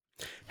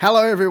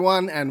Hello,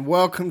 everyone, and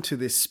welcome to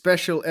this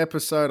special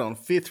episode on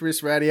Fifth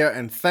Wrist Radio,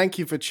 and thank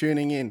you for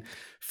tuning in.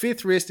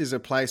 Fifth Wrist is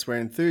a place where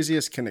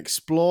enthusiasts can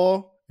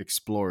explore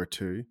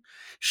too,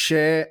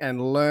 share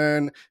and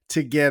learn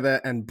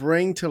together and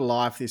bring to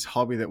life this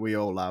hobby that we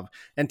all love.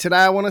 And today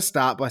I want to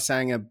start by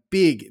saying a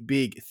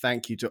big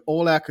thank you to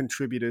all our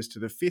contributors to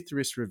the Fifth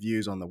Wrist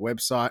reviews on the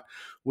website.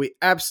 We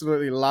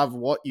absolutely love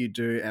what you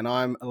do, and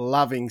I'm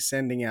loving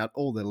sending out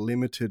all the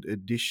limited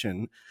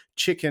edition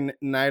chicken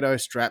NATO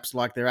straps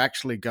like they're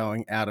actually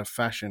going out of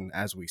fashion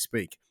as we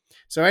speak.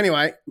 So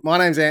anyway, my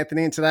name's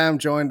Anthony, and today I'm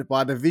joined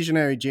by the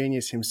visionary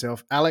genius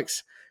himself,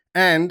 Alex,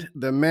 and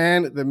the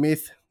man, the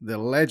myth, the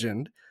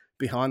legend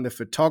behind the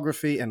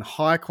photography and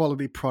high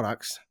quality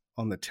products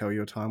on the Tell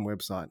Your Time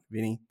website,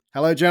 Vinny.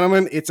 Hello,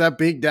 gentlemen. It's a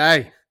big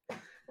day.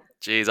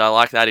 Jeez, I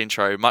like that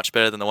intro. Much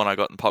better than the one I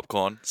got in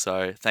Popcorn.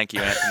 So thank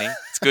you, Anthony.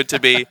 It's good to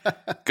be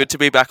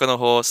back on the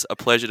horse. A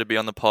pleasure to be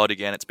on the pod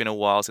again. It's been a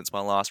while since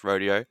my last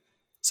rodeo.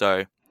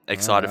 So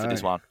excited for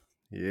this one.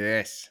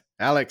 Yes.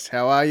 Alex,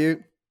 how are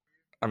you?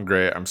 I'm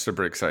great. I'm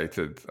super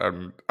excited.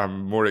 I'm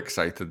more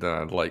excited than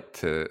I'd like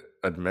to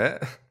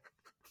admit.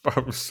 But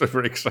I'm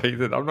super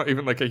excited. I'm not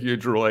even like a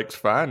huge Rolex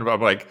fan, but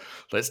I'm like,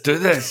 let's do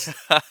this.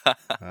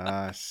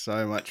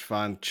 So much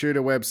fun.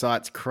 Tudor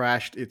website's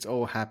crashed. It's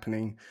all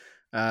happening.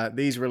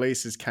 These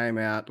releases came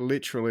out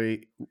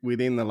literally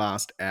within the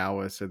last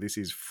hour. So this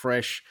is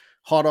fresh,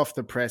 hot off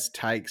the press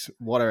takes.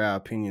 What are our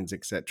opinions,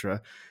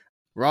 etc.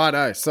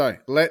 Righto. So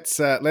let's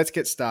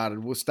get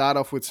started. We'll start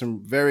off with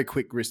some very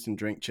quick wrist and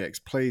drink checks.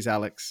 Please,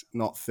 Alex,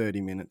 not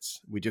 30 minutes.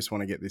 We just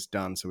want to get this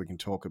done so we can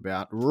talk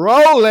about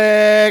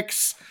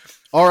Rolex.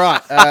 All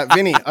right,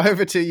 Vinny,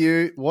 over to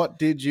you. What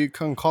did you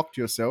concoct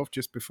yourself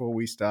just before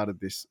we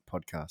started this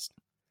podcast?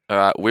 All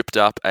right, whipped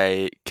up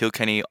a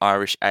Kilkenny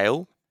Irish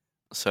Ale.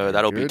 So Very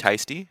that'll good. be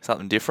tasty,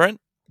 something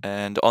different.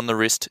 And on the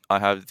wrist, I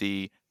have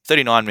the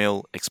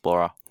 39mm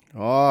Explorer.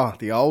 Oh,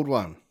 the old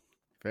one.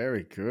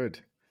 Very good.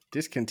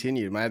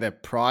 Discontinued, mate. Their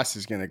price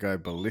is going to go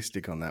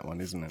ballistic on that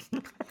one, isn't it?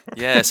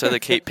 Yeah, so the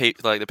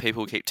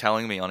people keep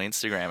telling me on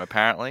Instagram,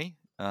 apparently.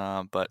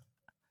 But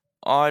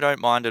I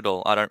don't mind at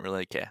all. I don't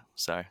really care.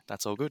 So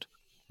that's all good.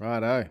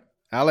 Righto.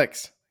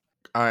 Alex.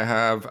 I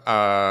have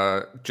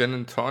gin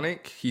and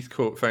tonic,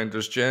 Heathcote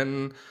Founders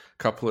Gin, a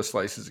couple of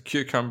slices of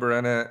cucumber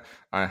in it.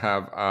 I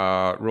have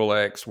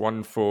Rolex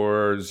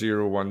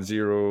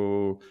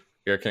 14010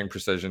 Air King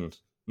Precision.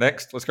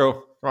 Next, let's go.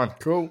 Come on.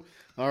 Cool.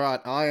 All right.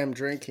 I am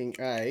drinking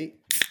a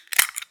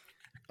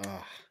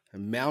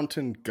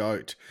Mountain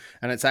Goat,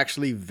 and it's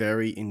actually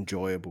very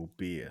enjoyable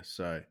beer.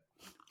 So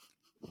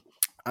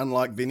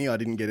unlike Vinny, I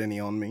didn't get any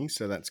on me,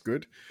 so that's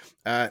good.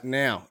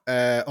 Now,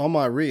 on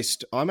my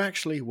wrist, I'm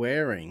actually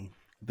wearing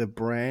the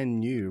brand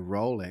new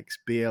Rolex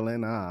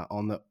BLNR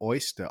on the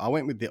Oyster. I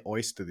went with the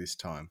Oyster this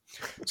time.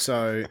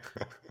 So,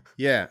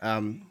 yeah,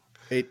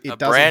 it doesn't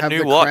brand have new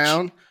the watch.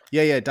 crown.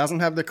 Yeah, it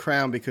doesn't have the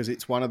crown because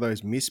it's one of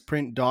those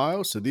misprint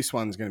dials. So this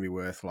one's going to be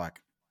worth like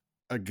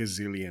a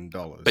gazillion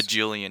dollars.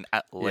 Bajillion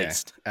at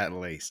least. Yeah, at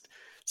least.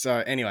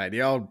 So anyway,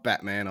 the old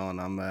Batman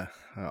on.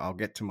 I'll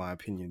get to my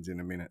opinions in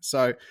a minute.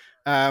 So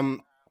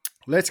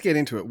let's get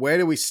into it. Where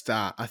do we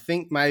start? I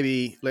think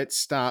maybe let's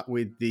start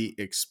with the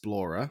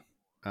Explorer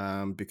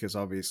because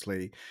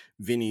obviously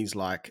Vinny's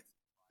like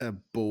a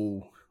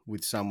bull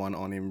with someone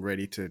on him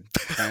ready to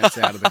pounce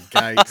out of the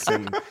gates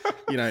and,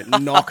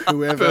 knock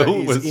whoever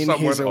Bull is with in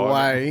someone his on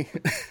way.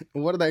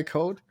 What are they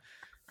called?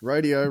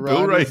 Rodeo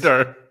Bull riders?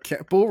 Rider.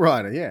 Bull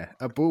rider, yeah.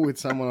 A bull with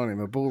someone on him,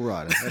 a bull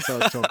rider. That's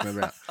what I was talking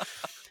about.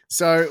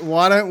 So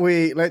why don't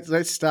we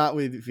let's start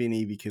with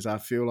Vinny because I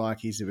feel like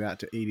he's about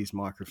to eat his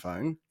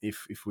microphone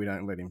if we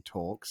don't let him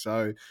talk.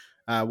 So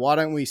why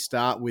don't we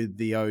start with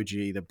the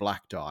OG, the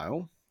black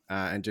dial,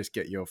 and just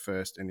get your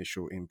first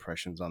initial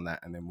impressions on that,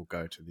 and then we'll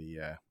go to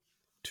the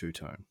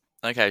two-tone.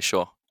 Okay,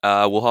 sure.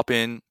 We'll hop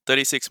in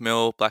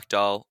 36mm black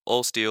dial,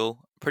 all steel.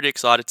 Pretty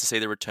excited to see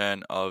the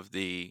return of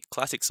the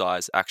classic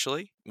size,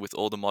 actually, with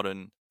all the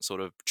modern sort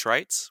of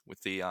traits,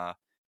 with the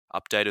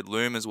updated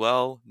lume as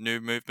well, new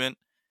movement.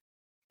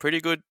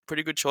 Pretty good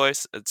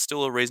choice. It's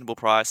still a reasonable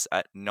price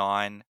at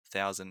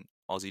 9,000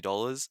 Aussie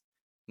dollars.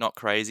 Not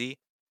crazy,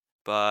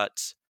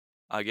 but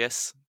I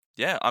guess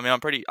I'm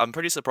pretty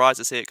surprised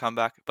to see it come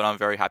back, but I'm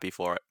very happy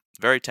for it.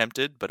 Very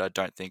tempted, but I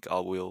don't think I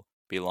will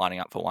be lining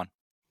up for one.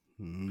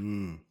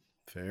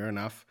 Fair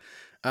enough.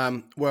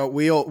 Well,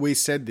 we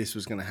said this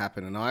was going to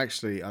happen, and I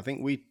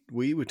think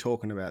we were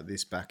talking about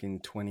this back in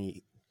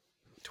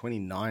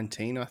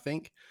 2019, I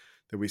think,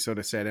 that we sort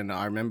of said, and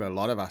I remember a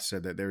lot of us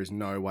said that there is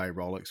no way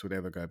Rolex would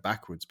ever go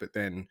backwards, but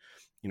then,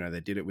 they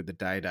did it with the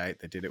day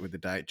date, they did it with the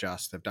date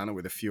just, they've done it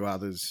with a few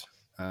others,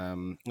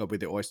 or with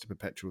the Oyster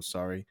Perpetual,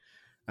 sorry.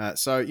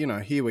 So,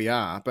 here we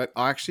are. But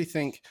I actually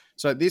think,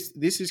 so this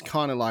is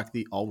kind of like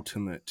the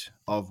ultimate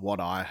of what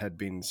I had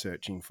been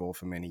searching for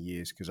many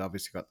years, because I've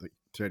obviously got the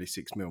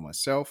 36mm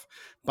myself,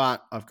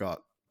 but I've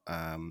got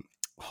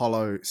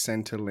hollow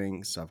center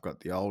links, I've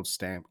got the old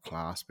stamp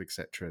clasp,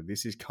 etc.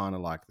 This is kind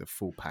of like the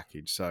full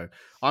package. So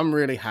I'm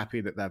really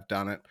happy that they've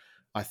done it.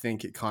 I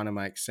think it kind of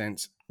makes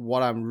sense.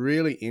 What I'm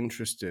really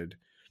interested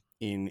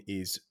in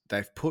is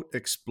they've put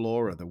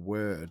Explorer, the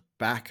word,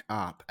 back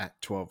up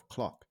at 12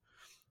 o'clock,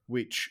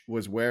 which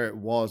was where it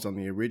was on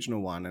the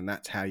original one, and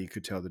that's how you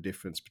could tell the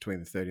difference between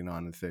the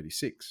 39 and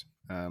 36.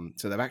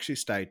 So they've actually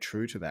stayed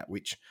true to that,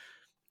 which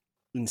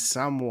in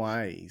some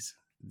ways,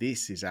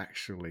 this is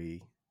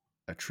actually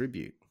a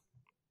tribute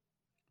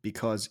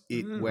because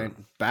it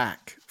went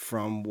back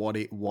from what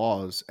it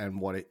was and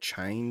what it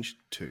changed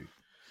to.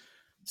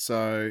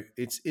 So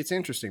it's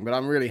interesting, but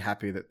I'm really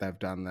happy that they've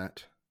done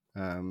that.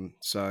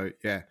 So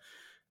yeah,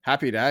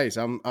 happy days.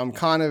 I'm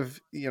kind of,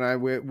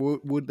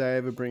 would they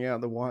ever bring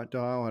out the white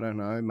dial? I don't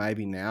know.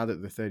 Maybe now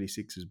that the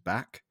 36 is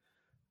back.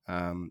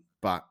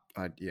 But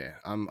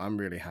I'm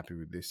really happy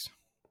with this.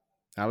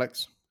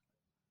 Alex?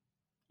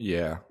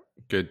 Yeah,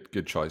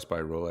 good choice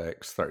by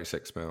Rolex.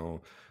 36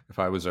 mil. If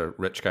I was a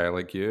rich guy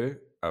like you,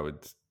 I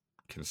would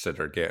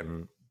consider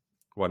getting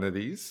one of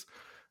these.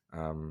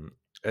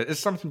 It's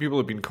something people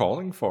have been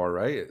calling for,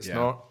 right? It's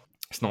not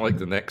like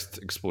the next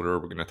Explorer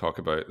we're going to talk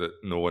about that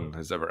no one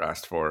has ever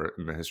asked for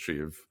in the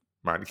history of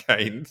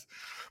mankind.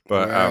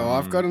 But well,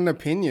 I've got an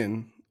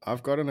opinion.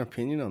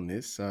 On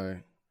this, so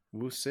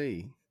we'll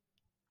see.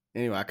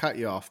 Anyway, I cut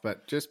you off,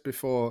 but just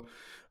before,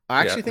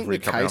 I actually think the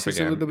case is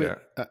a little bit.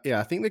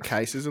 I think the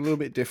case is a little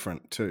bit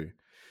different too.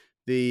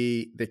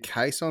 The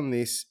case on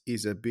this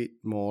is a bit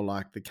more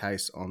like the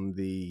case on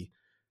the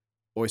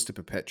Oyster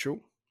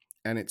Perpetual,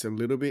 and it's a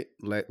little bit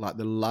like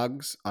the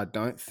lugs. I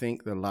don't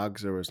think the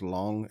lugs are as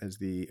long as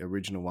the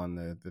original one,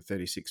 the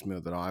 36 mil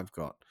that I've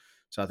got.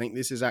 So I think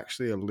this is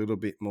actually a little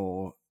bit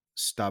more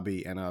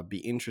stubby, and I'd be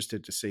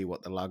interested to see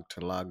what the lug to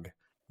lug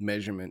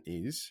measurement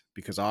is,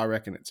 because I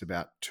reckon it's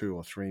about 2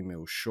 or 3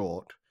 mil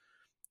short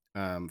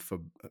for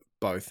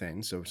both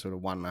ends, so sort of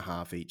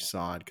 1.5 each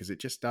side, because it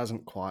just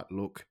doesn't quite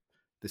look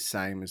the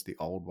same as the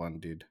old one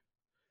did.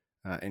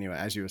 Anyway,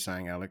 as you were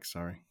saying, Alex,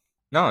 sorry.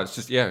 No, it's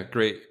just,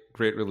 great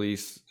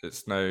release.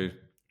 It's now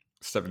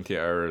 70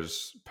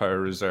 hours power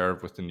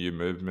reserve with the new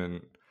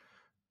movement.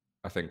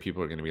 I think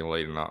people are going to be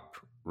lining up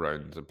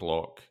around the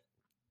block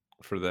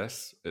for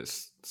this.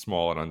 It's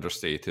small and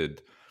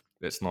understated.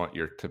 It's not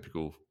your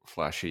typical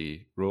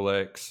flashy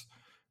Rolex.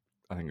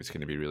 I think it's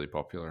going to be really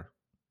popular.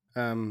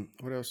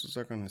 What else was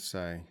I going to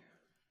say?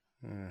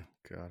 Oh,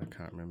 God, I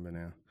can't remember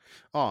now.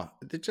 Oh,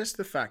 just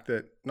the fact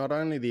that not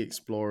only the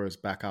Explorer is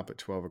back up at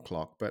 12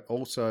 o'clock, but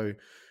also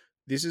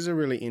this is a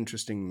really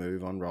interesting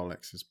move on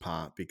Rolex's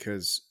part,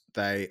 because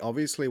they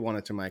obviously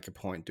wanted to make a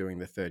point doing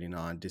the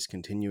 39,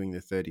 discontinuing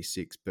the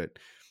 36, but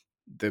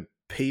the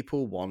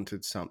people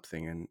wanted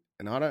something.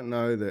 And I don't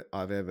know that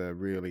I've ever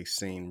really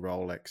seen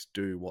Rolex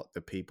do what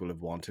the people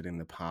have wanted in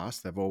the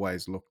past. They've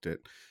always looked at,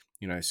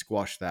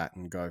 squash that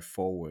and go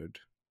forward.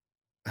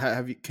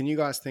 Can you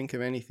guys think of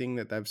anything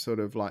that they've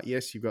sort of like,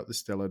 yes, you've got the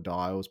stellar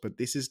dials, but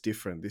this is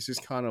different. This is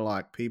kind of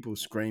like people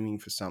screaming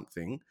for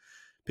something.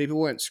 People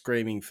weren't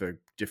screaming for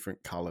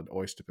different colored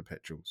Oyster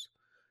Perpetuals,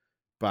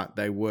 but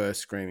they were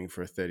screaming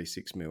for a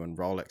 36 mil, and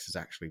Rolex has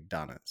actually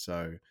done it.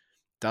 So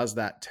does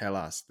that tell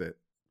us that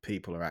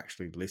people are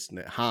actually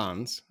listening?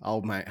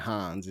 Old mate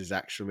Hans is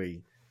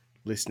actually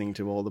listening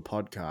to all the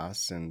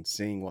podcasts and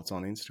seeing what's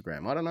on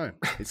Instagram. I don't know.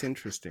 It's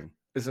interesting.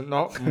 Is it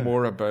not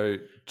more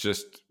about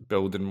just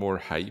building more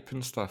hype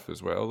and stuff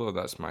as well, though?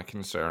 That's my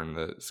concern,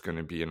 that it's going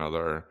to be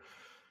another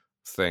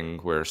thing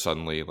where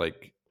suddenly,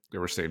 like they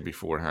were saying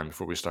beforehand,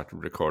 before we started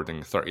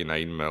recording,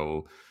 39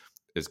 mil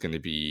is going to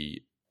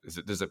be,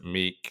 does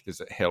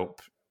it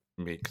help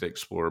make the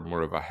Explorer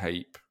more of a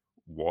hype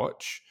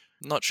watch?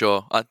 Not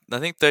sure. I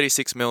think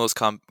 36 mil has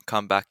come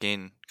back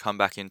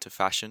into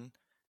fashion.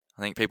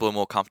 I think people are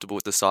more comfortable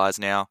with the size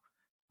now.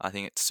 I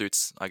think it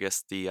suits, I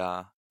guess,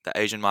 the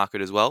Asian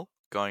market as well,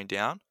 going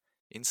down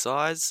in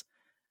size.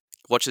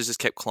 Watches just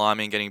kept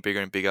climbing, getting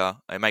bigger and bigger.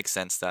 It makes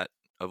sense that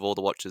of all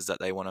the watches that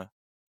they want to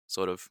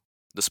sort of,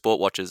 the sport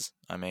watches,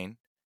 I mean,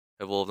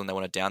 of all of them they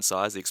want to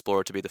downsize, the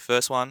Explorer to be the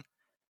first one.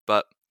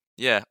 But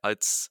yeah,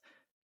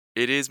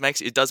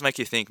 it does make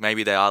you think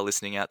maybe they are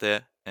listening out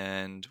there,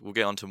 and we'll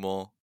get onto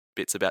more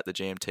bits about the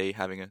GMT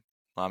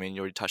you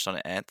already touched on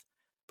it, Anth,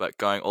 but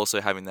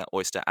having that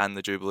Oyster and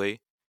the Jubilee.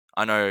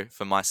 I know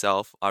for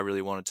myself, I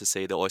really wanted to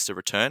see the Oyster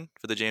return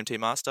for the GMT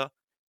Master,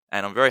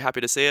 and I'm very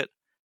happy to see it,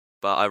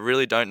 but I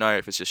really don't know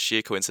if it's just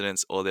sheer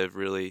coincidence or they've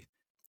really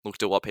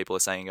looked at what people are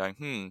saying and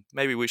going,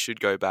 maybe we should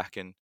go back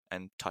and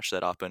touch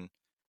that up and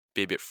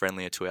be a bit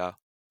friendlier to our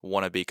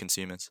wannabe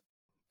consumers.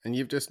 And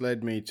you've just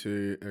led me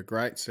to a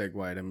great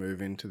segue to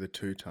move into the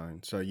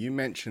two-tone. So you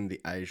mentioned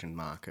the Asian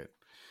market,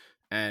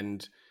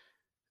 and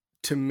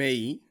to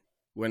me,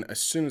 as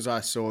soon as I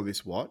saw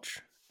this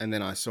watch, and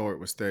then I saw it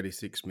was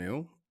 36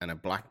 mil and a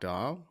black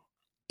dial,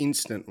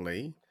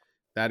 instantly,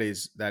 that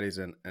is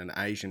an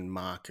Asian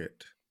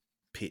market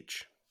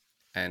pitch,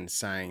 and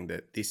saying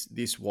that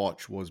this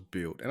watch was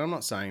built. And I'm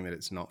not saying that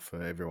it's not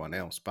for everyone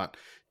else, but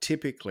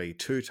typically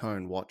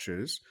two-tone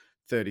watches,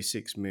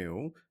 36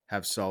 mil,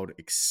 have sold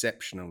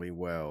exceptionally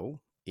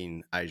well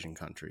in Asian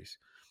countries.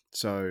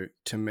 So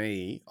to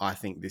me, I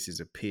think this is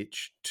a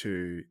pitch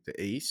to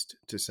the East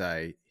to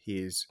say,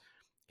 here's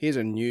here's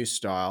a new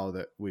style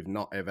that we've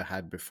not ever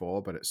had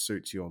before, but it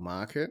suits your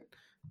market.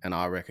 And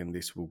I reckon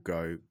this will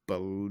go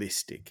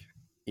ballistic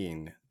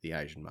in the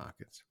Asian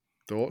markets.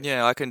 Thoughts?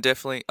 Yeah, I can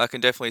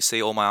definitely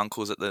see all my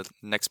uncles at the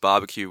next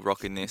barbecue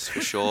rocking this for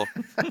sure.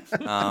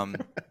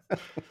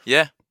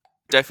 Yeah,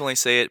 definitely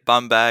see it.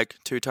 Bum bag,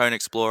 two-tone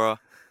Explorer.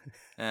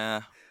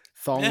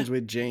 Thongs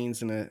with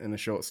jeans and a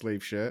short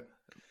sleeve shirt.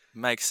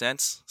 Makes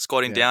sense.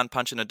 Squatting down,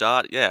 punching a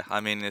dart. Yeah, I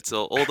mean, it's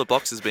all the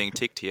boxes being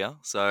ticked here.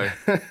 So,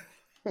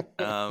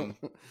 I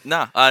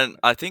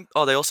think.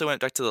 Oh, they also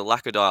went back to the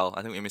lacquer dial.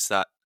 I think we missed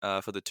that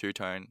for the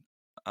two-tone.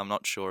 I'm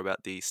not sure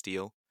about the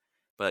steel,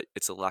 but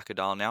it's a lacquer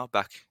dial now.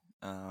 Back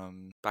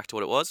to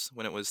what it was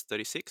when it was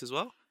 36 as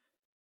well.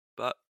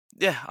 But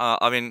yeah,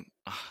 I mean,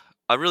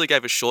 I really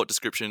gave a short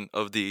description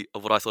of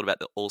what I thought about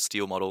the all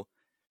steel model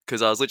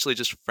because I was literally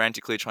just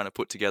frantically trying to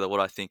put together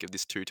what I think of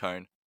this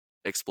two-tone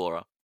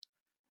Explorer.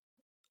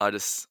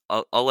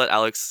 I'll let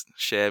Alex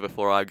share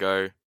before I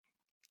go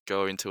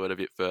into it a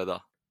bit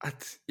further.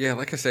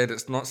 Like I said,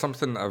 it's not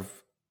something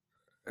I've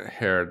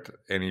heard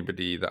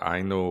anybody that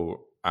I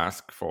know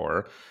ask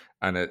for,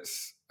 and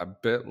it's a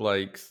bit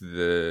like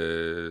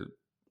the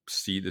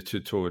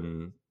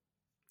two-tone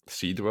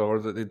Sea Dweller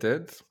that they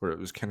did, where it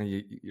was kind of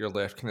you're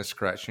left kind of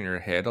scratching your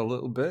head a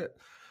little bit.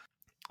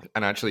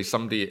 And actually,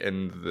 somebody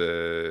in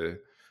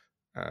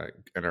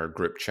our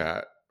group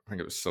chat, I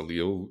think it was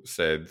Salil,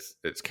 said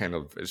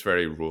it's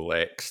very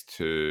Rolex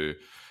to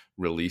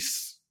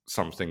release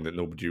something that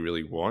nobody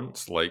really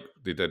wants, like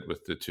they did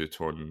with the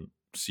two-tone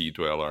Sea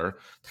Dweller,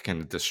 to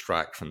kind of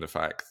distract from the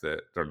fact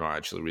that they're not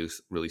actually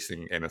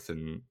releasing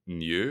anything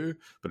new,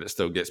 but it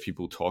still gets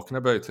people talking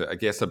about it. I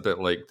guess a bit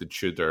like the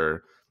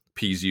Tudor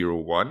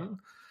P01,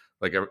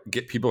 like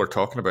people are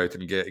talking about it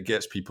and it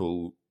gets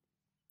people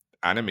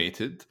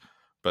animated,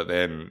 but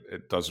then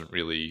it doesn't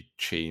really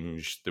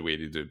change the way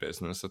they do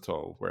business at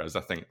all. Whereas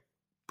I think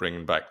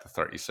bringing back the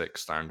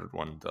 36 standard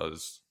one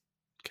does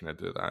kind of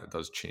do that. It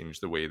does change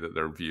the way that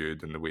they're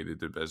viewed and the way they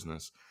do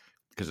business,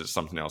 because it's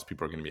something else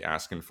people are going to be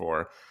asking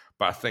for.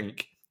 But I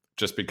think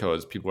just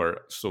because people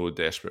are so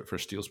desperate for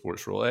Steel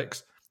Sports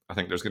Rolex, I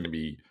think there's going to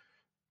be,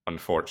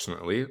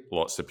 unfortunately,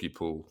 lots of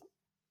people,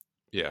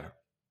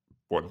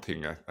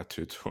 wanting a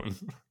two-tone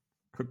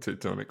a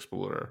two-tone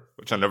Explorer,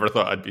 which I never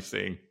thought I'd be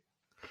saying.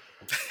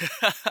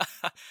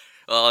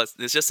 Well,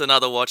 there's just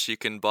another watch you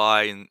can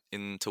buy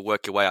to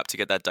work your way up to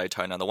get that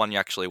Daytona, the one you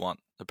actually want,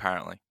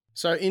 apparently.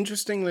 So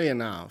interestingly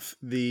enough,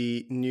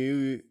 the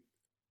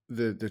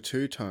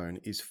two-tone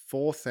is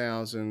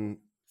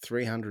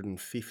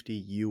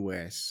 $4,350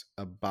 US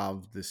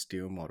above the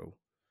steel model.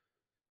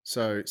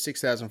 So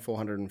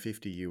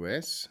 $6,450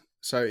 US.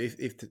 So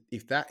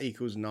if that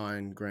equals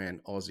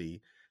 $9,000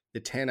 Aussie, the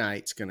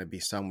 10.8 is going to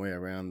be somewhere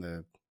around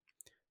the,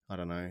 I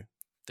don't know, I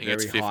think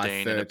it's 15 high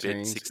and a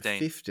bit, 16.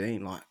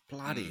 15, like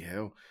bloody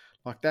hell.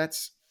 Like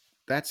that's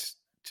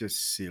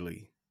just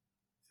silly.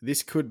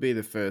 This could be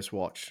the first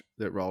watch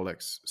that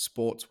Rolex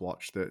sports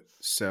watch that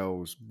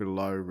sells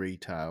below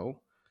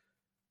retail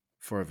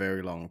for a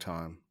very long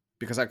time,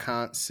 because I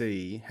can't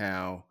see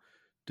how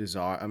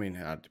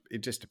it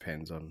just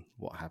depends on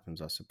what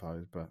happens, I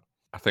suppose. But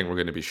I think we're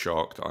going to be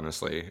shocked,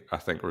 honestly. I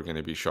think we're going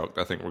to be shocked.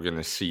 I think we're going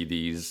to see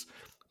these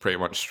pretty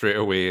much straight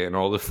away in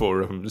all the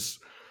forums,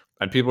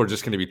 and people are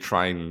just going to be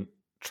trying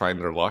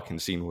their luck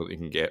and seeing what they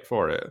can get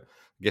for it.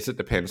 I guess it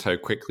depends how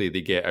quickly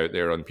they get out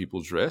there on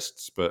people's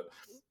wrists, but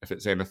if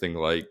it's anything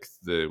like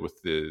the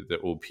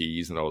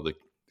OPs and all the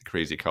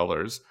crazy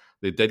colors,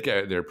 they did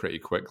get out there pretty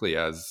quickly,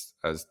 as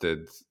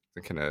did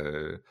the kind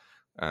of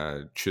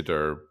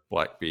Tudor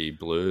Black Bay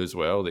Blue as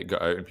well. They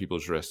got out in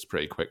people's wrists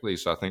pretty quickly,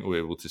 so I think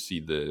we're able to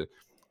see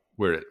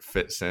where it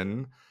fits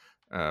in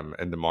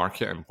the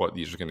market and what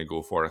these are going to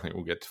go for. I think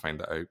we'll get to find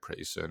that out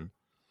pretty soon.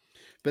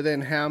 But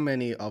then how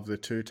many of the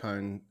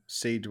two-tone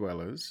Sea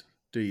Dwellers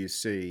do you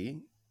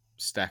see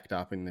stacked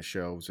up in the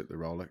shelves at the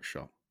Rolex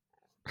shop?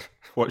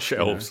 What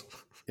shelves?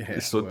 Yeah,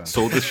 sold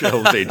the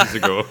shelves ages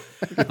ago.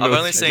 I've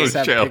only seen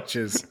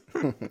pictures.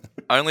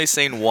 I only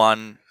seen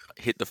one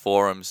hit the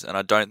forums, and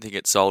I don't think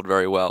it sold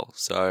very well.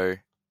 So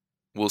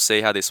we'll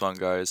see how this one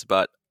goes.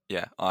 But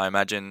yeah, I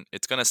imagine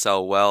it's going to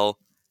sell well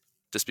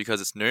just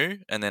because it's new,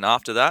 and then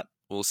after that,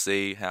 we'll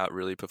see how it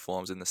really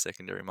performs in the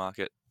secondary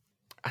market.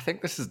 I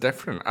think this is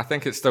different. I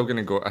think it's still going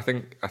to go. I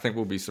think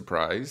we'll be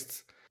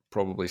surprised,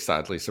 probably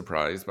sadly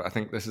surprised, but I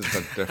think this is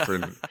a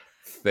different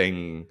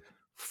thing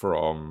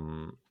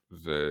from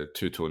the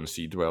two-tone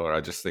Sea Dweller.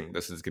 I just think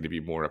this is going to be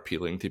more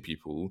appealing to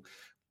people.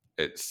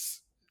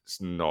 It's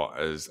not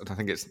as, I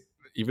think it's,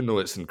 even though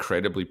it's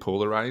incredibly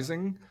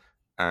polarizing,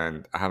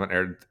 and I haven't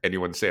heard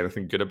anyone say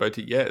anything good about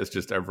it yet, it's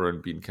just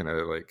everyone being kind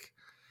of like,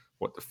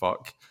 what the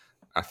fuck?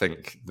 I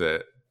think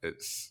that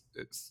it's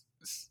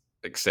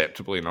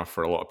acceptable enough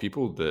for a lot of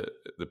people that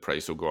the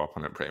price will go up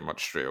on it pretty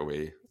much straight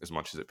away, as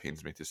much as it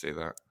pains me to say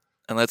that.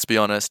 And let's be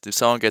honest, if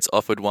someone gets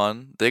offered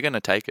one, they're going to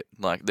take it.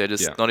 Like, they're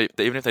just not,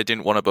 even if they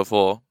didn't want it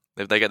before,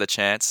 if they get the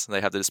chance,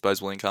 they have the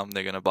disposable income,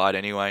 they're going to buy it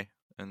anyway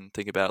and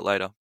think about it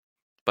later.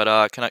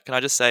 But can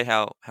I just say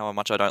how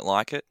much I don't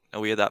like it?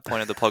 Are we at that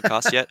point of the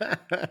podcast yet?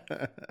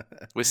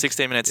 We're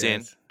 16 minutes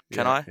in. Yes.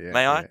 Can Yeah, I? yeah,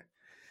 May I? yeah.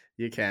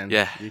 You can.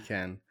 Yeah. You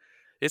can.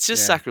 It's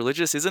just Yeah.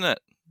 sacrilegious, isn't it?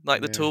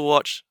 Like the Yeah. Tool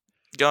Watch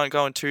going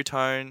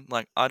two-tone.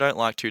 Like I don't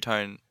like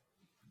two-tone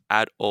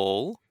at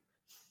all.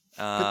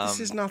 But this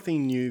is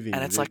nothing new, Vinny.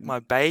 And it's like my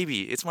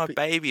baby. It's my But-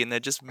 baby, and they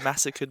just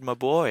massacred my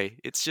boy.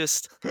 It's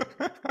just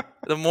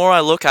the more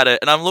I look at it,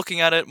 and I'm looking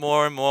at it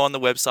more and more on the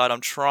website,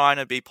 I'm trying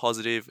to be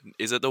positive.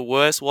 Is it the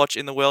worst watch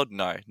in the world?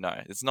 No,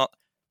 it's not.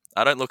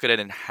 I don't look at it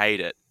and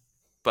hate it,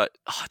 but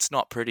it's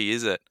not pretty,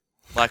 is it?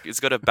 Like it's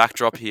got a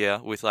backdrop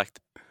here with like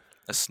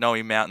a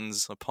snowy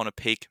mountains upon a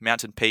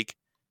mountain peak,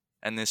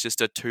 and there's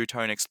just a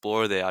two-tone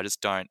Explorer there. I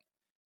just don't.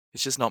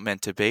 It's just not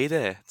meant to be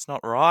there. It's not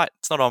right.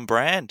 It's not on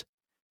brand.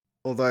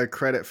 Although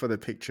credit for the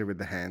picture with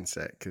the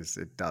handset, because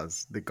it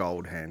does, the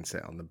gold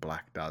handset on the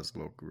black does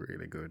look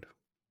really good.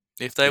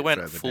 If they Bit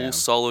went further full down.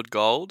 solid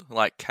gold,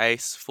 like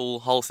case,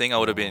 full whole thing, I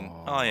would have been,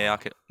 oh yeah,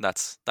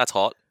 that's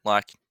hot.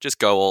 Like, just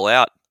go all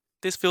out.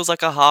 This feels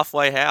like a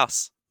halfway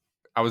house.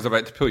 I was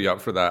about to pull you up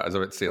for that. I was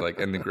about to say, like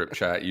in the group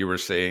chat, you were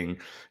saying,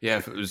 yeah,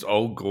 if it was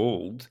all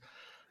gold,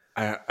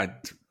 I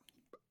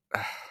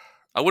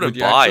wouldn't Would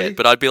you buy actually? it,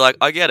 but I'd be like,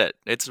 I get it.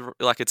 It's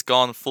like it's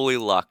gone fully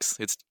luxe.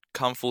 It's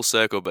come full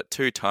circle, but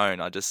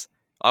two-tone, I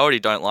already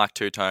don't like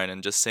two-tone,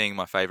 and just seeing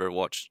my favorite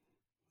watch,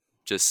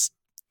 it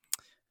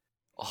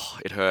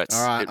hurts.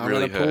 All right, it I'm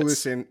really going to pull hurts.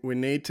 this in. We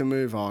need to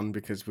move on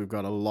because we've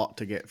got a lot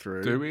to get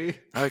through. do we?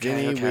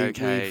 Okay, Vinny,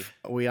 okay.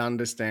 we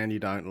understand you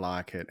don't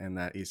like it, and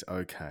that is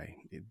okay.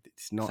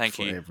 It's not Thank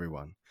for you.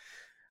 everyone.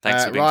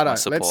 Thanks for being my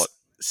support. Let's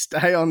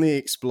stay on the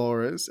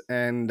Explorers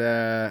and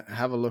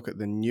have a look at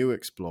the new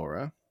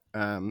Explorer.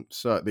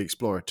 So the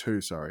Explorer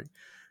 2, sorry.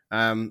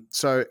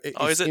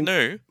 Is it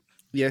new?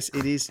 Yes,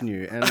 it is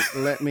new. And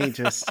let me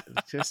just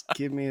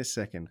give me a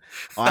second.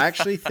 I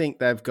actually think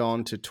they've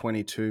gone to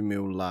 22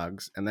 mil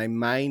lugs, and they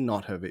may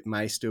not have. It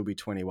may still be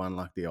 21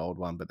 like the old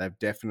one, but they've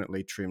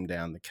definitely trimmed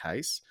down the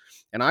case.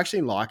 And I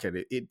actually like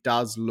it. It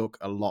does look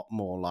a lot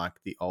more like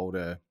the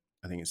older,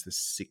 I think it's the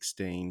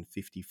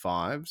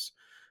 1655s.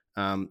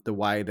 The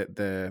way that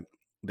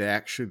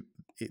they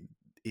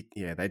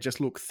just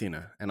look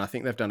thinner, and I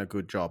think they've done a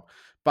good job.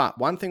 But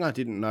one thing I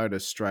didn't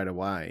notice straight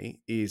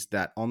away is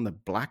that on the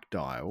black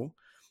dial,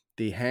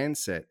 the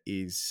handset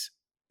is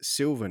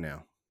silver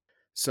now.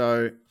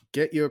 So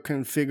get your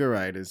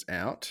configurators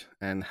out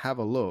and have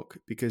a look,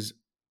 because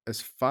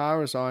as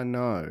far as I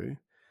know,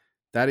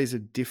 that is a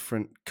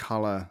different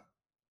color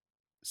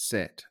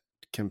set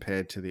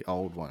compared to the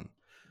old one.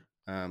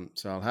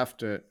 So I'll have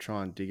to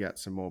try and dig out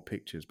some more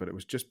pictures, but it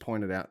was just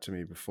pointed out to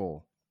me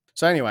before.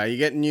 So anyway, you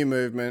get new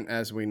movement,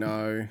 as we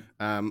know.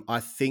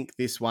 I think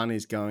this one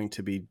is going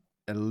to be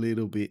a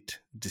little bit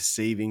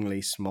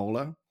deceivingly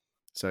smaller.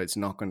 So it's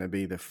not going to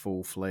be the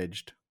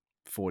full-fledged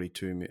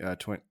 42 mil. I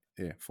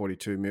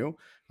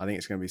think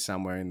it's going to be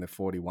somewhere in the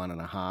 41 and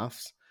a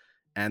halves.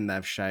 And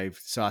they've shaved.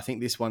 So I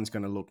think this one's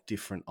going to look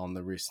different on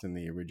the wrist than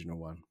the original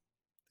one,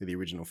 the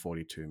original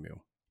 42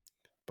 mil.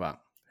 But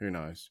who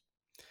knows?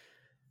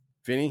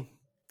 Vinny,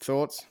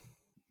 thoughts?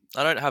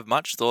 I don't have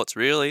much thoughts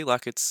really.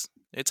 Like it's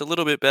a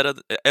little bit better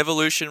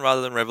evolution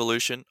rather than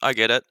revolution. I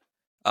get it.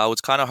 I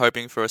was kind of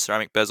hoping for a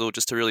ceramic bezel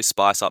just to really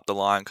spice up the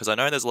line, because I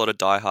know there's a lot of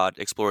diehard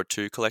Explorer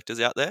 2 collectors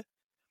out there,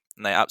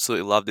 and they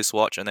absolutely love this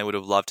watch, and they would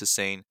have loved to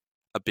seen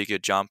a bigger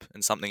jump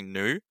and something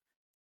new.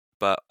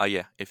 But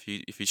if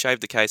you shave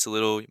the case a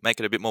little, make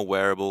it a bit more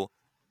wearable,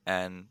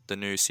 and the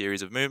new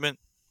series of movement,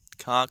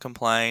 can't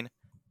complain,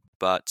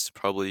 but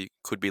probably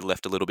could be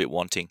left a little bit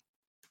wanting.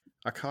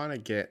 I kind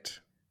of get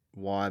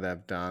why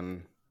they've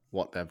done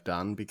what they've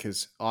done,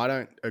 because I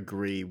don't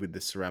agree with the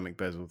ceramic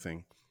bezel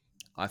thing.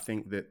 I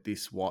think that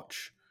this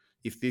watch,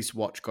 if this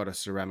watch got a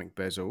ceramic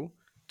bezel,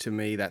 to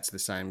me that's the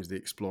same as the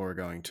Explorer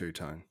going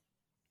two-tone.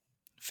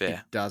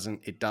 Fair.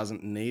 It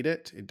doesn't need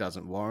it. It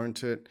doesn't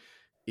warrant it.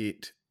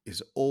 It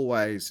has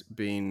always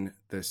been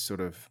this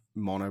sort of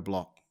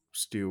monoblock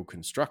steel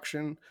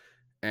construction,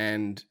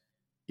 and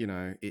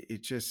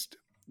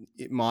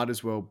it might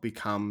as well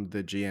become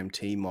the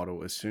GMT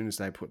model as soon as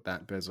they put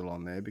that bezel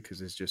on there, because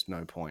there's just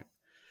no point.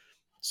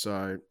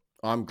 So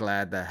I'm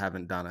glad they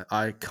haven't done it.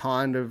 I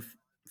kind of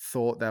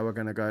thought they were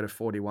going to go to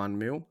 41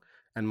 mil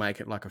and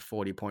make it like a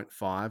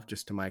 40.5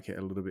 just to make it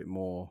a little bit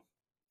more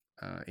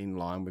in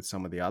line with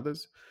some of the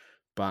others.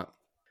 But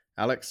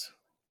Alex,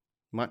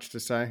 much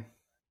to say?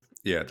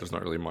 Yeah, there's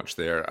not really much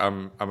there.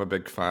 I'm a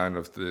big fan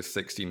of the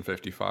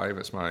 1655.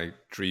 It's my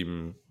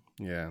dream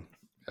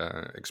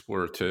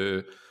Explorer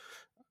 2.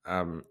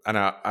 And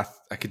I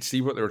could see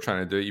what they were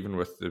trying to do even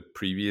with the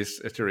previous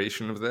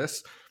iteration of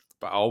this,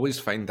 but I always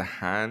find the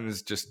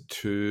hands just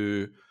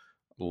too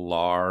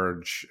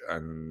large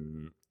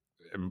and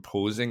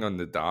imposing on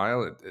the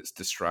dial. It's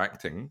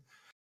distracting.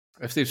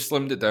 If they've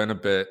slimmed it down a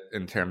bit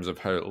in terms of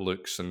how it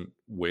looks and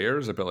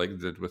wears, a bit like they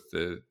did with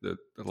the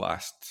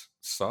last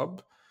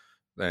sub,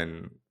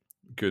 then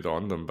good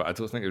on them. But I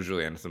don't think there's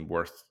really anything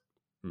worth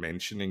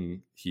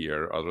mentioning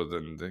here other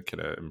than the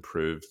kind of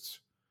improved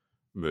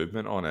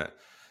movement on it.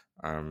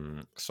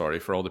 Sorry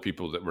for all the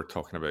people that were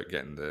talking about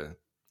getting the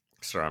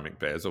ceramic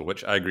bezel,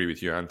 which I agree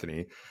with you,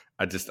 Anthony.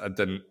 I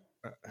didn't.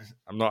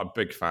 I'm not a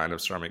big fan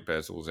of ceramic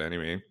bezels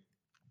anyway,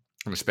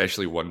 and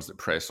especially ones that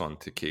press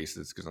onto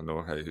cases because I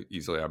know how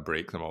easily I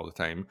break them all the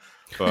time.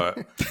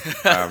 But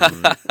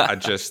I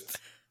just,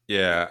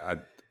 yeah,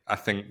 I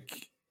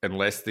think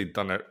unless they'd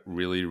done it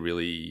really,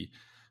 really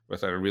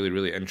with a really,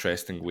 really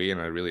interesting way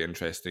and a really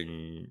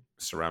interesting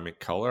ceramic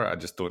color, I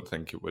just don't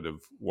think it would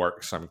have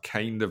worked. So I'm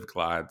kind of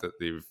glad that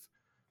they've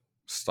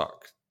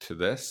stuck to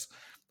this.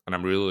 And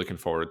I'm really looking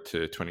forward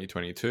to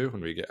 2022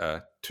 when we get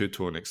a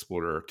two-tone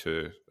Explorer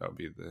 2. That'll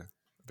be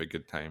a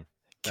good time.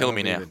 Kill That'll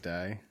me be now. the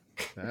day.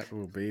 That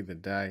will be the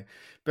day.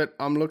 But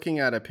I'm looking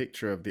at a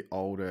picture of the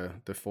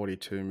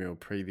 42mm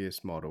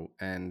previous model,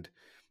 and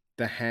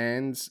the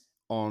hands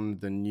on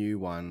the new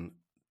one,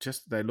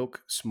 they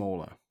look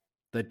smaller.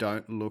 They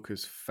don't look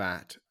as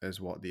fat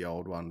as what the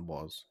old one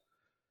was.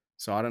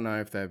 So I don't know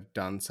if they've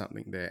done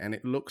something there. And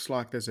it looks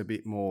like there's a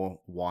bit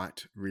more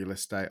white real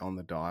estate on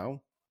the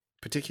dial,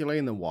 particularly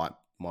in the white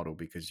model,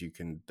 because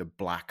the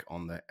black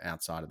on the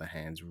outside of the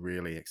hands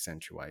really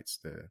accentuates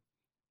the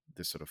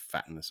sort of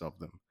fatness of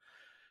them.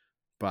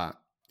 But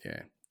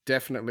yeah,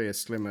 definitely a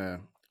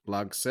slimmer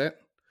lug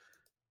set.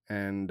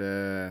 And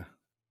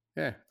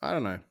yeah, I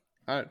don't know.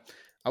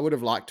 I would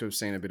have liked to have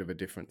seen a bit of a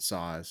different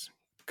size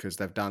because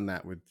they've done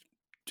that with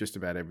just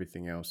about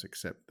everything else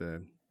except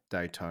the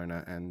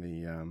Daytona and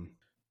the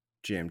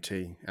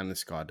GMT and the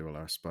Sky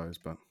Dweller, I suppose.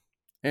 But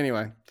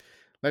anyway,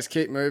 let's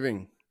keep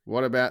moving.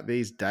 What about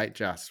these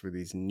Datejusts with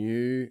these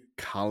new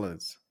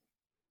colours?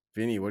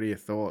 Vinny, what are your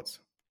thoughts?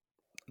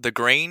 The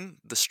green,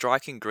 the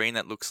striking green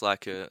that looks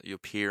like you're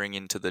peering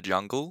into the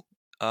jungle,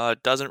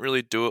 doesn't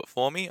really do it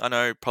for me. I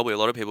know probably a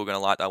lot of people are going to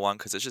like that one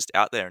because it's just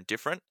out there and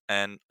different,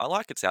 and I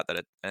like it's out there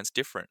and it's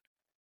different,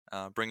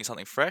 bringing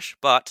something fresh.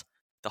 But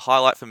the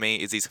highlight for me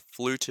is these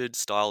fluted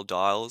style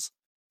dials.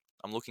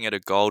 I'm looking at a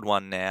gold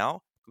one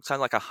now. Looks kind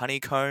of like a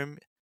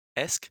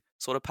honeycomb-esque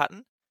sort of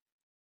pattern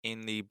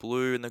in the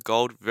blue and the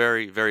gold.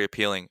 Very, very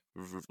appealing.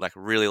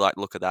 Really like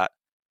the look of that.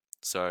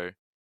 So,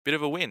 bit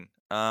of a win.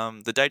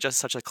 The Datejust is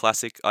such a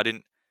classic. I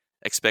didn't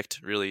expect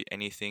really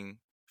anything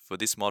for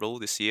this model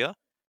this year,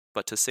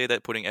 but to see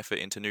that putting effort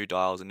into new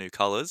dials and new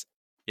colors,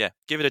 yeah,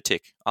 give it a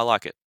tick. I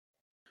like it.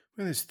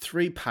 Well, there's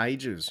 3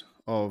 pages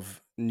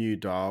of new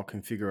dial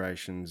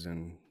configurations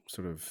and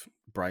sort of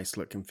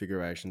bracelet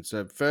configurations.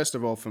 So first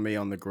of all, for me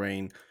on the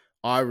green,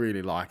 I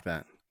really like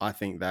that. I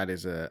think that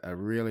is a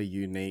really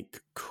unique,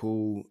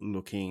 cool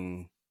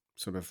looking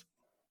sort of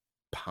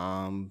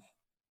palm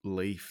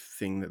leaf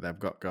thing that they've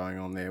got going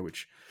on there,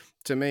 which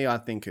to me, I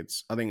think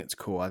it's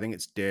cool. I think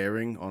it's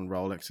daring on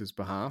Rolex's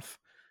behalf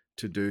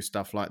to do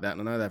stuff like that.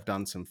 And I know they've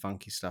done some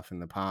funky stuff in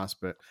the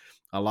past, but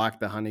I like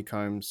the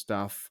honeycomb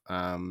stuff.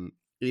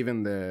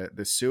 Even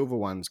the silver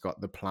one's got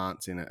the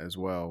plants in it as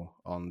well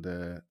on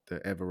the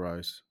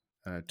Everose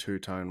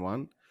two-tone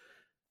one.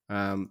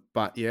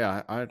 But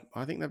yeah,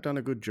 I think they've done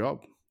a good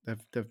job.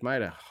 They've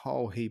made a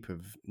whole heap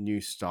of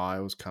new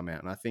styles come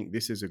out, and I think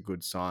this is a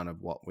good sign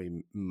of what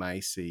we may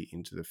see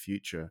into the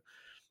future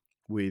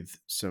with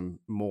some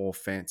more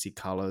fancy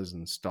colors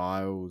and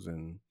styles.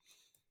 And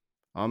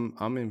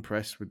I'm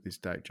impressed with this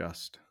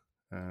Datejust.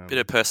 Bit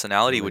of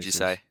personality, would you Releases.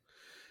 say?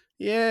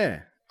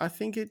 Yeah, I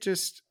think it's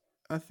just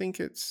a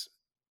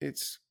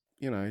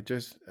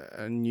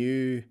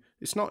new.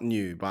 It's not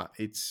new, but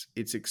it's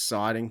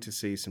exciting to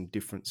see some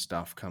different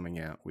stuff coming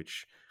out,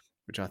 which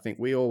I think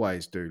we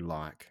always do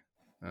like.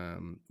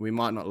 We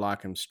might not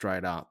like them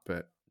straight up,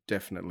 but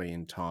definitely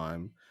in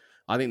time.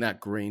 I think that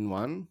green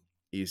one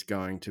is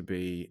going to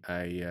be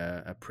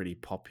a pretty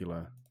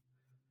popular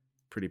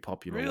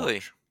Really?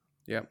 watch.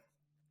 Yep,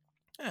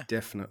 Yeah.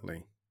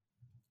 definitely.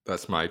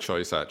 That's my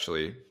choice,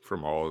 actually,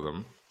 from all of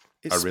them.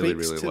 It I really,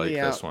 speaks really to like the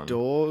this one.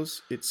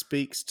 outdoors. It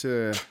speaks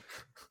to,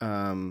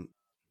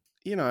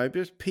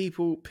 just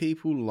people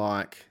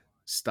like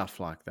stuff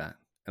like that,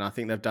 and I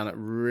think they've done it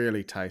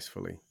really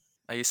tastefully.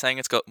 Are you saying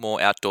it's got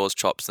more outdoors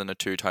chops than a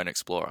two-tone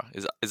Explorer?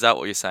 Is that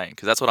what you're saying?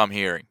 Because that's what I'm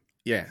hearing.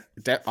 Yeah,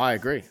 I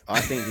agree.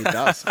 I think it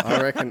does.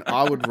 I reckon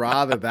I would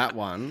rather that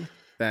one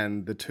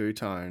than the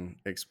two-tone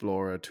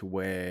Explorer to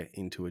wear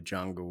into a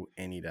jungle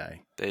any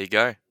day. There you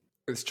go.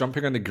 It's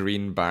jumping on the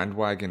green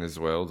bandwagon as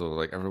well, though.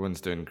 Like,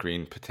 everyone's doing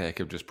green. Patek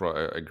have just brought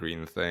out a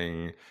green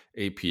thing.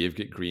 AP have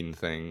got green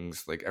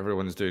things. Like,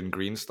 everyone's doing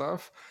green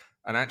stuff.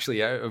 And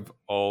actually, out of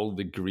all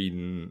the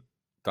green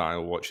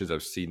dial watches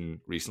I've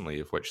seen recently,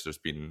 of which there's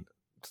been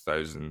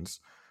thousands,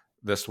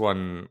 this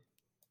one,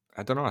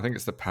 I don't know. I think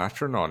it's the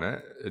pattern on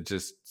it.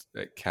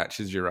 It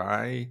catches your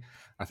eye.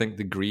 I think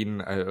the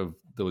green out of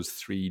those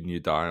 3 new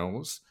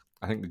dials,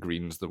 I think the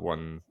green's the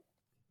one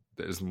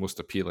that is most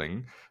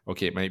appealing.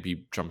 Okay, it might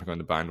be jumping on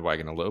the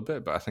bandwagon a little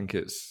bit, but I think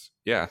it's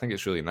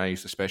really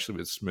nice, especially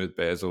with smooth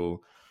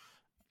bezel,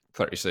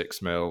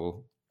 36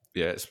 mil.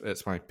 Yeah,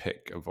 it's my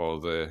pick of all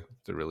the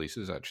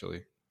releases,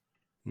 actually.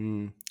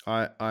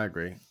 I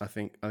agree. I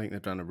think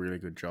they've done a really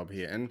good job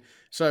here. And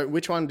so,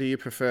 which one do you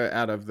prefer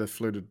out of the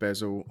fluted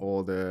bezel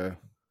or the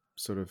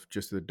sort of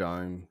just the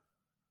dome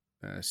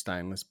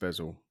stainless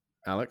bezel.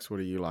 Alex, what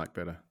do you like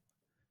better?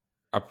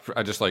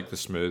 I just like the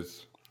smooth.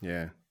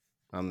 Yeah,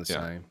 I'm the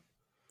Yeah. same.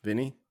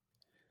 Vinny?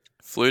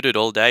 Fluted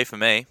all day for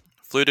me.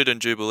 Fluted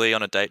and Jubilee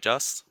on a date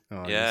just.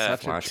 Oh, you're Yeah.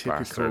 such a Flash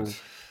bastard.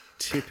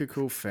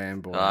 typical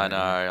fanboy. I aren't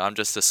know. you? I'm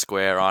just a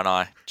square, aren't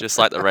I? Just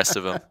like the rest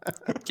of them.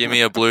 Give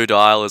me a blue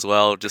dial as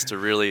well, just to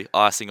really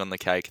icing on the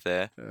cake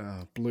there.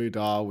 Blue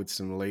dial with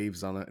some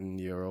leaves on it, and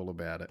you're all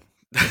about it.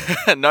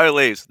 No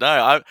leaves.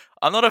 No,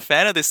 I'm not a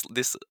fan of this.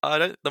 I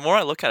don't. The more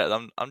I look at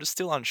it, I'm just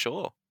still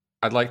unsure.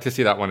 I'd like to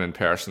see that one in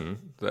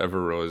person, the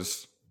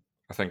Everrose.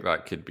 I think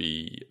that could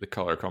be, the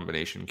color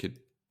combination could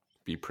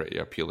be pretty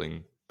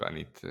appealing, but I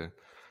need to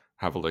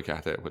have a look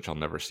at it, which I'll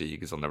never see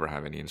because I'll never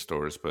have any in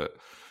stores, but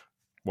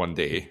one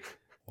day.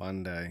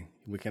 One day.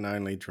 We can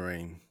only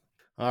dream.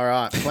 All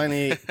right,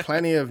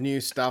 plenty of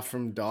new stuff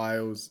from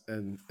Dials,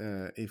 and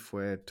if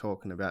we're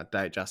talking about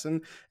date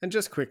Justin, and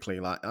just quickly,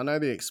 like I know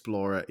the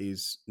Explorer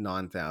is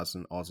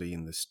 9,000 Aussie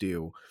in the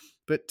steel,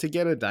 but to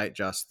get a date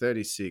just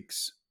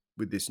 36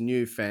 with this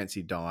new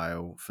fancy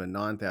dial for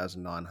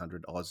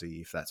 9,900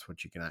 Aussie, if that's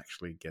what you can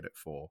actually get it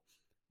for,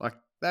 like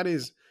that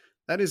is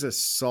a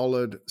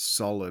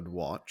solid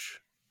watch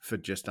for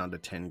just under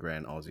 10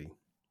 grand Aussie,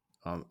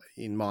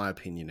 in my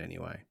opinion,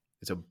 anyway.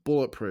 It's a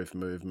bulletproof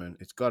movement.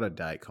 It's got a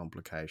date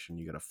complication.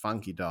 You got a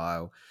funky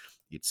dial.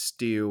 It's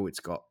steel.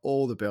 It's got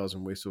all the bells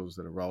and whistles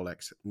that a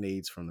Rolex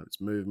needs from its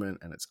movement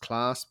and its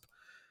clasp.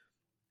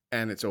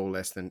 And it's all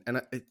less than.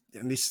 And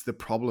this is the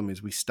problem: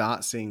 is we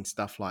start seeing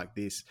stuff like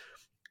this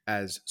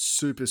as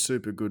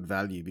super good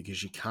value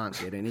because you can't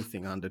get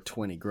anything under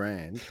 20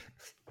 grand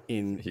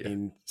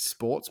in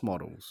sports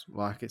models.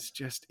 Like it's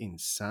just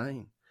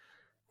insane.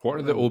 What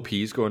are the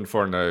OPs going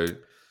for now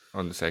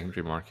on the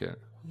secondary market?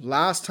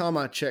 Last time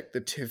I checked, the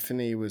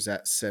Tiffany was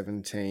at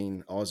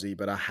 17 Aussie,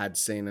 but I had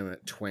seen them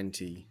at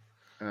 20,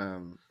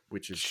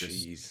 which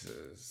is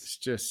it's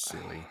just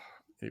silly.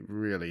 It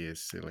really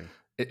is silly.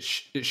 It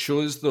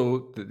shows,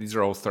 though, that these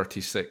are all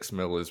 36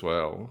 mil as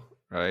well,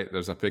 right?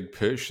 There's a big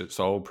push.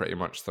 It's all pretty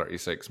much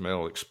 36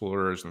 mil.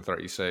 Explorers and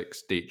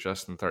 36,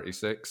 Datejust and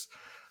 36.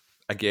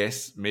 I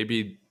guess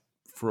maybe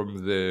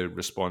from the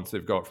response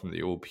they've got from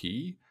the OP,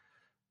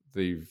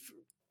 they've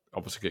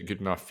obviously get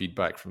good enough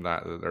feedback from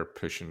that they're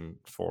pushing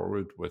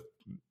forward with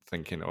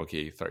thinking,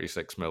 okay,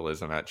 36 mil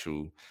is an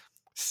actual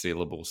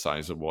saleable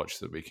size of watch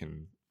that we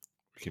can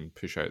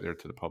push out there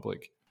to the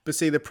public. But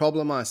see, the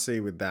problem I see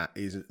with that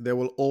is there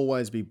will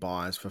always be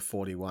buyers for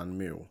 41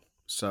 mil.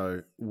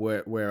 So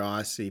where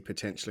I see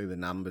potentially the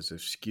numbers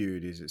have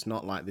skewed is it's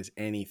not like there's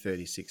any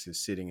 36s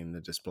sitting in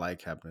the display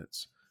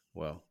cabinets.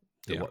 Well,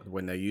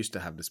 when they used to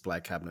have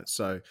display cabinets.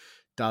 So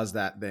does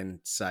that then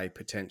say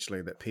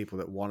potentially that people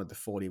that wanted the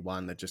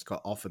 41 that just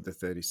got offered the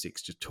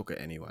 36 just took it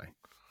anyway?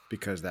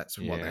 Because that's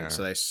what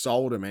so they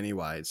sold them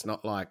anyway. It's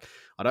not like,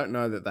 I don't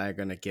know that they're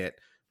going to get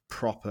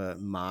proper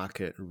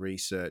market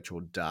research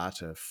or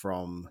data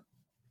from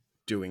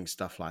doing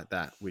stuff like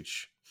that,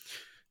 which,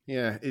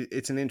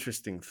 it's an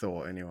interesting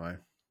thought anyway.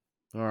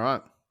 All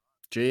right.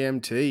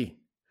 GMT.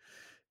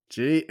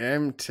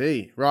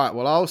 Right,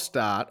 well, I'll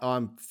start.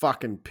 I'm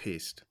fucking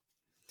pissed.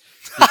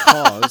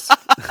 Because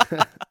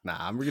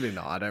I'm really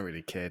not. I don't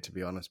really care, to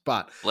be honest.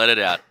 But let it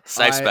out.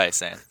 Safe space,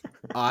 Sam.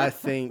 I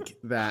think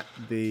that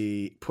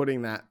the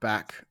putting that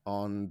back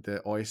on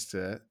the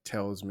Oyster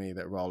tells me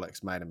that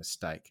Rolex made a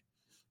mistake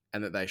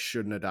and that they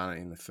shouldn't have done it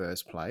in the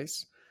first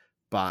place.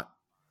 But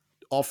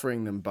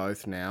offering them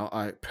both now,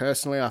 I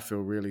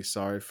feel really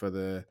sorry for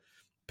the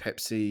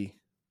Pepsi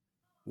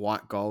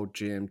white gold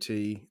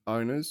GMT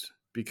owners,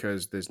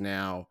 because there's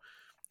now,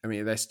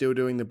 are they still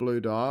doing the blue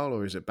dial,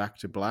 or is it back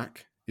to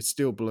black? It's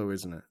still blue,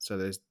 isn't it? So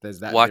there's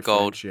that white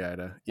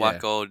differentiator. White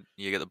gold,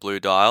 you get the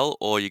blue dial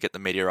or you get the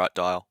meteorite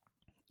dial.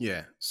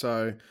 Yeah.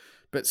 So,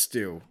 but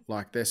still,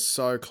 like, they're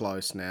so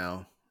close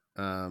now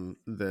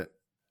that,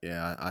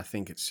 I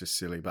think it's just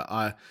silly. But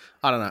I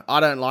don't know. I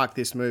don't like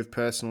this move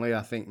personally.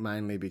 I think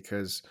mainly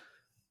because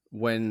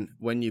when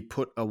you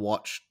put a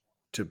watch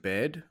to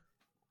bed,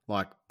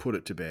 like, put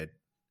it to bed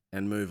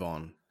and move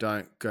on.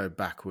 Don't go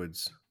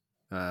backwards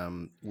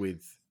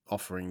with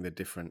offering the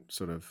different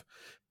sort of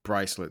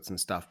bracelets and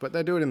stuff, but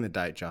they do it in the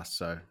date just,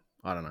 so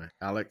I don't know.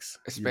 Alex,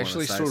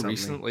 especially so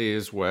recently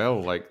as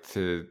well, like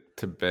to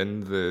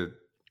bend to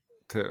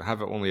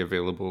have it only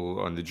available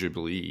on the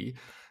Jubilee,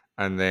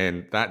 and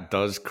then that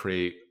does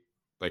create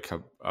like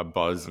a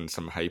buzz and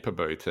some hype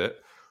about it.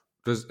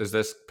 Is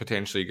this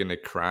potentially going to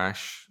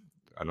crash?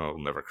 I know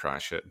it'll never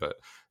crash it, but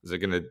is it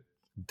going to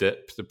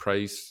dip the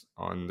price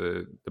on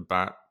the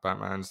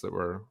Batmans that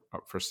were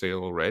up for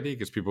sale already,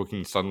 because people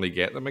can suddenly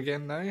get them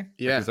again now?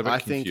 Yeah, I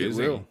think it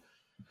will.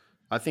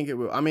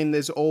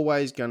 There's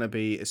always going to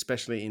be,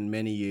 especially in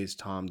many years'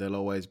 time, there'll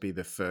always be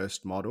the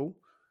first model.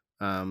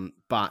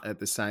 But at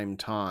the same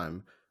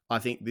time, I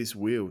think this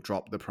will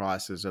drop the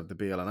prices of the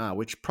BL&R,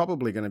 which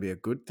probably going to be a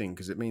good thing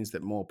because it means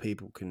that more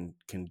people can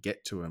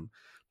get to them.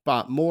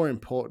 But more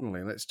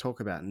importantly, let's talk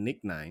about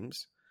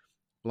nicknames.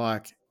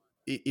 Like,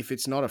 if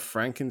it's not a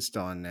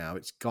Frankenstein now,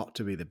 it's got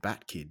to be the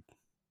Bat Kid.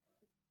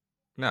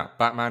 No,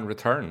 Batman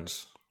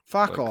Returns.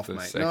 Fuck Like off, the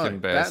mate. second No,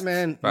 best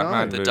Batman.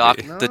 Batman no.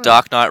 The movie. No.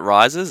 Dark Knight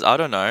Rises. I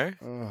don't know.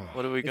 Oh,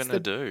 What are we it's gonna the-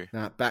 do?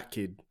 Nah,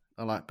 Bat-Kid.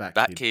 I like Bat-Kid.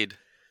 Bat-Kid.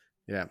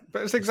 Yeah.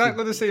 But it's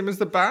exactly the same as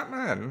the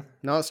Batman.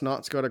 No, it's not.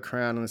 It's got a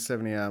crown and a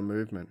 70-hour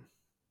movement.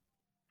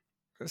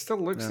 It still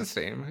looks No. the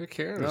same. Who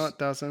cares? No, it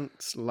doesn't.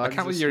 I Slugs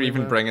can't a believe you're even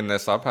swimmer. bringing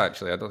this up,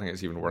 actually. I don't think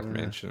it's even worth Yeah.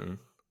 mentioning.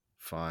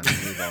 Fine,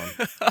 move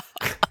on.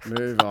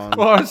 Move on.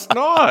 Well, it's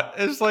not.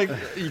 It's like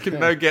you can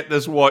now get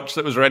this watch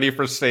that was ready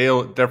for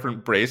sale,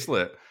 different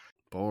bracelet.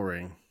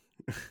 Boring.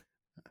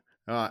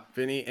 All right,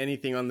 Vinny,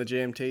 anything on the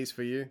GMTs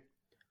for you?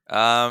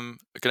 Gonna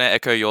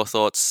echo your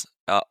thoughts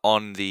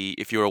on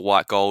if you're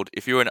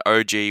an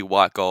OG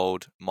white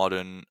gold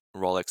modern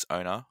Rolex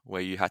owner,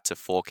 where you had to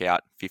fork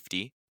out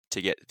 50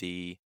 to get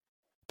the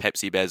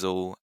Pepsi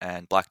bezel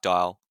and black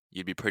dial,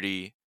 you'd be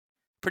pretty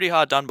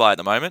hard done by at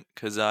the moment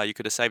because you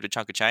could have saved a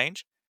chunk of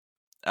change.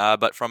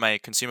 But from a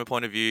consumer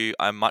point of view,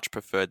 I much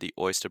preferred the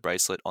Oyster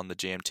bracelet on the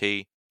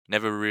GMT.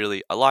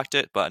 I liked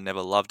it, but I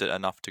never loved it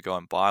enough to go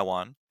and buy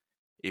one,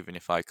 even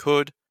if I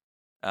could.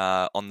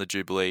 On the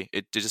Jubilee,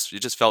 it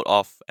just felt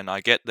off, and I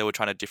get they were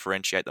trying to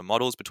differentiate the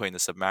models between the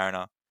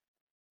Submariner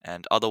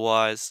and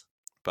otherwise,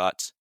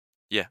 but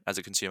yeah, as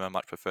a consumer, I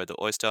much prefer the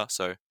Oyster.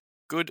 So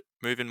good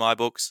move in my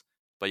books,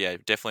 but yeah,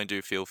 definitely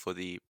do feel for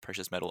the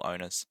precious metal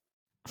owners.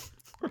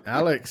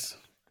 Alex,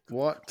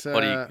 what?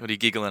 What are you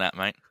giggling at,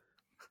 mate?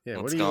 Yeah,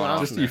 what's what are you going on?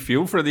 Just laughing you at?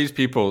 feel for these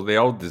people. They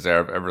all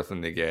deserve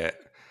everything they get.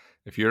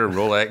 If you're a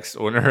Rolex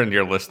owner and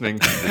you're listening,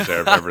 you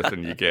deserve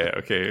everything you get,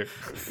 okay?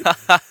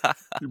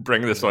 You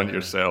bring this on Yeah.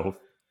 yourself.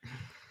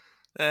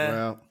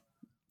 Well,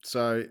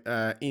 so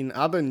in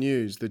other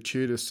news, the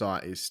Tudor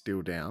site is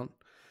still down,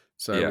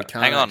 so Yeah. we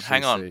can't. hang on.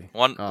 actually see.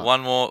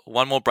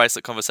 One more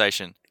bracelet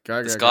conversation. Go,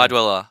 The go, Sky go.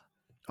 Dweller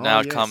now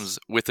Oh, it yes. comes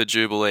with a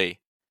Jubilee.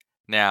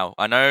 Now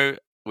I know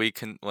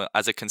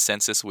as a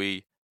consensus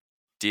we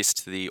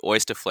dissed the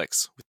Oyster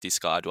Flex with the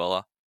Sky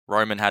Dweller.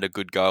 Roman had a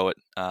good go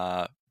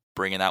at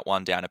bringing that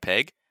one down a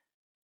peg.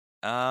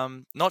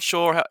 Not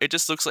sure how it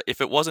just looks like if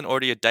it wasn't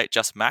already a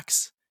Datejust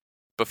Max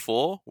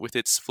before with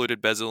its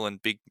fluted bezel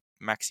and big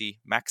Maxi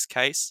Max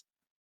case.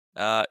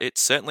 It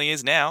certainly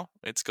is now.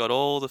 It's got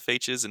all the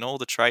features and all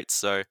the traits.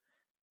 So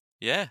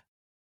yeah,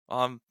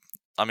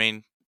 I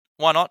mean,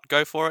 why not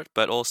go for it?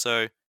 But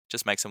also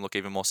just makes them look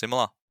even more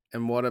similar.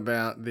 And what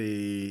about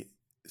the?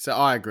 So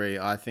I agree.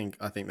 I think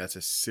that's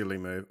a silly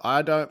move.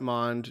 I don't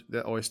mind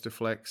the Oyster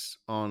Flex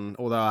on,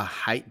 although I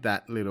hate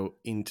that little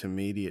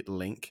intermediate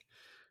link.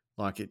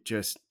 Like it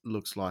just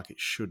looks like it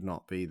should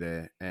not be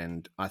there.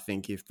 And I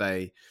think if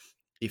they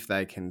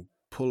can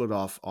pull it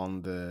off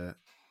on the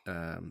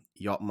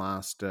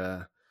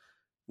Yachtmaster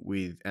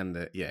with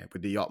the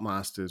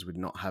Yachtmasters with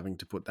not having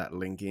to put that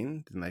link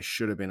in, then they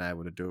should have been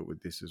able to do it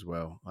with this as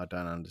well. I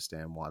don't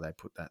understand why they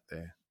put that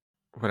there.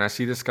 When I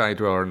see the Sky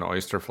Dweller and the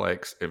Oyster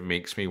Flex, it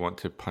makes me want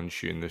to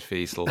punch you in the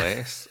face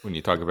less when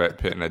you talk about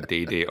putting a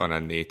day date on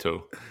a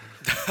NATO.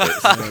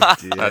 Oh,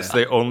 dear. That's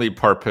the only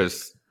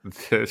purpose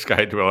the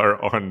Sky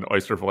Dweller on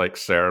Oyster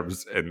Flex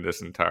serves in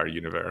this entire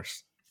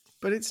universe.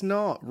 But it's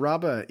not.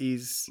 Rubber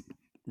is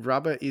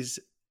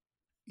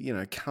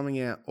coming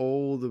out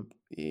all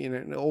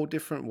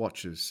different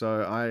watches.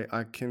 So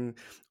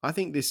I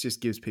think this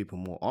just gives people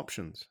more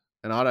options.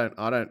 And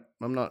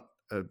I'm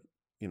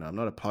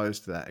not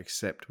opposed to that,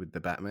 except with the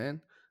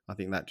Batman. I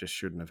think that just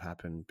shouldn't have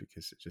happened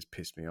because it just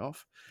pissed me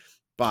off.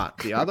 But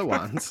the other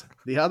ones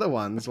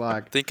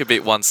like Think a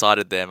bit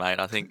one-sided there, mate.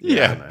 I think I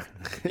Yeah. don't know.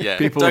 yeah.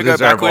 People Don't go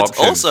deserve backwards.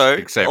 options, Also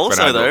except when I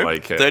don't though,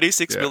 like it.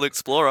 36 Yeah. mil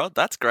Explorer,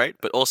 that's great,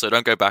 but also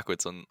don't go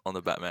backwards on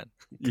the Batman.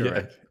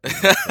 Correct.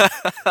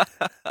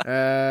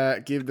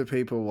 Give the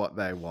people what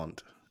they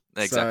want.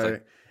 Exactly.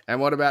 So, and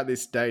what about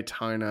this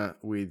Daytona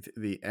with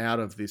the out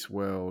of this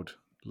world,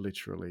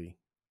 literally,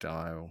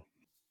 dial?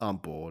 I'm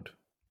bored.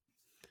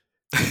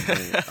 I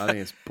think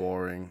it's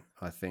boring.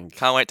 I think.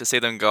 Can't wait to see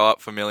them go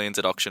up for millions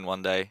at auction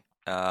one day.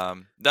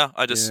 No,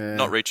 Yeah.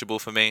 not reachable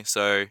for me.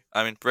 So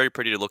I mean, very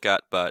pretty to look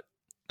at, but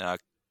I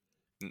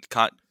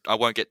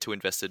won't get too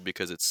invested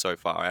because it's so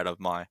far out of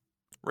my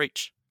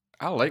reach.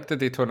 I liked the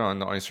Daytona on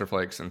the Oyster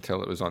Flex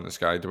until it was on the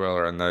Sky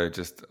Dweller, and now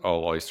just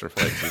all Oyster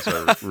Flexes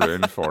are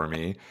ruined for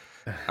me.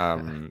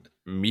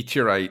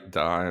 Meteorite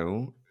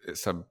dial,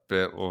 it's a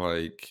bit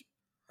like,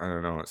 I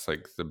don't know, it's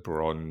like the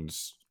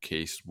bronze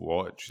case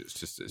watch.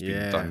 It's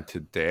been done to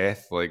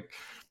death. Like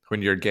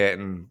when you're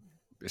getting,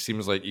 it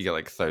seems like you get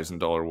like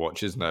 $1,000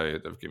 watches now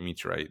that have got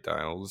meteorite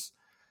dials.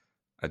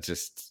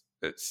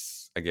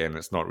 It's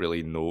not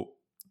really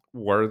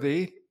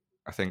noteworthy.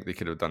 I think they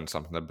could have done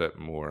something a bit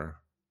more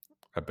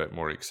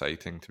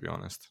exciting, to be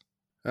honest.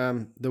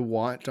 The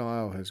white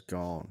dial has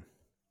gone.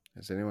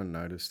 Has anyone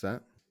noticed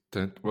that?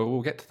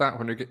 We'll get to that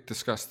when we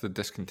discuss the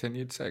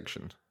discontinued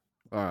section.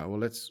 All right.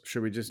 Well,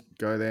 should we just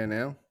go there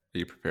now? Are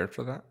you prepared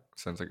for that?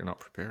 Sounds like you're not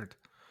prepared.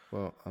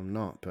 Well, I'm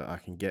not, but I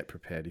can get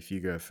prepared if you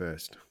go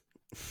first.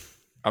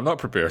 I'm not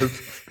prepared.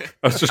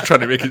 I was just trying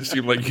to make it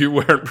seem like you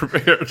weren't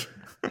prepared.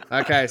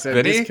 Okay, so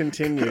Vinny?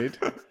 discontinued.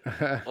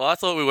 Well, I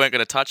thought we weren't going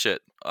to touch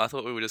it. I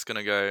thought we were just going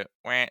to go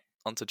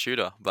onto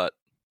Tudor, but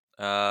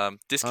Oh no,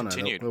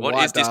 Discontinued. the What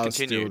white is dial is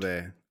still discontinued?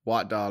 there.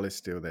 White dial is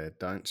still there.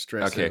 Don't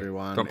stress, Okay,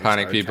 everyone. don't It's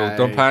panic, people.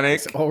 Don't okay.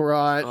 panic. It's all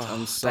right. Oh, I'm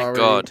thank sorry.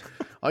 God.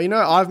 Oh, you know,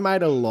 I've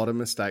made a lot of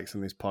mistakes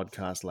on this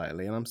podcast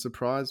lately, and I'm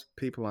surprised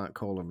people aren't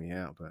calling me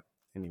out. But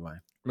anyway,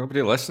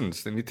 Nobody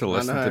listens. They need to I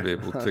listen to know. be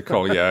able to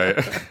call you out.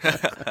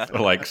 They're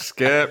like,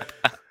 Skip.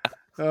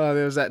 Oh,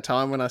 there was that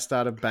time when I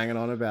started banging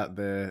on about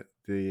the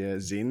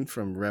Zin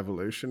from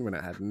Revolution when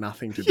it had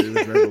nothing to do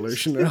with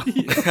Revolution at all.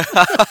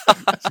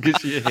 It's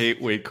because you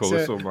hate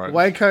Waco so much.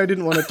 Waco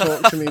didn't want to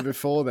talk to me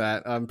before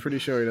that. I'm pretty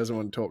sure he doesn't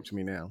want to talk to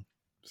me now.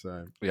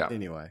 So Yeah.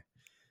 anyway,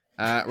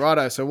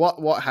 righto. So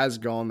what has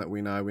gone that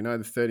we know? We know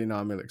the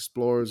 39mm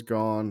Explorer's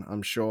gone.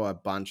 I'm sure a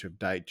bunch of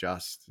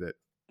Datejust that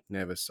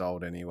never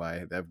sold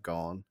anyway. They've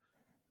gone.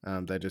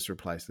 They just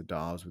replaced the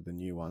dials with the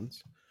new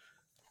ones.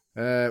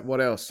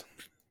 What else?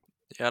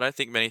 Yeah, I don't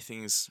think many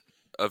things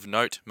of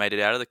note made it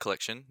out of the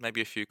collection. Maybe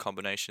a few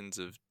combinations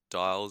of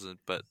dials,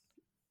 but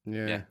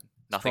Yeah,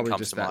 nothing probably comes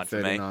just to that mind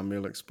for me.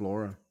 39mm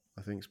Explorer.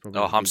 I think it's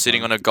probably. Oh, I'm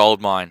sitting on a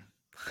gold mine,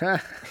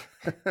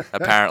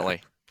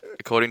 apparently.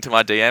 According to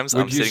my DMs,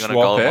 I'm Would you sitting on a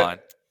swap gold it mine.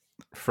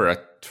 for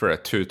a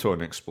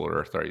two-tone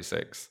Explorer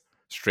 36?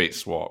 Straight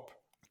swap.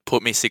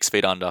 Put me 6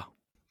 feet under.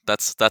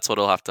 That's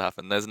what'll have to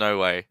happen. There's no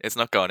way. It's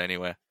not going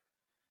anywhere.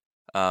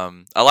 I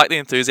like the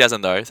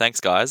enthusiasm though.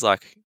 Thanks, guys.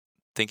 Like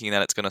thinking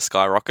that it's going to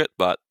skyrocket,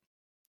 but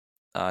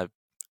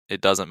it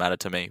doesn't matter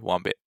to me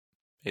one bit.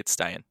 It's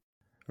staying.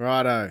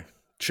 Righto,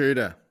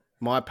 Tudor.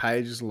 My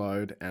pages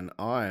load, and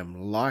I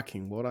am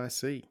liking what I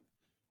see.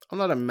 I'm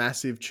not a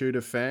massive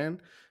Tudor fan,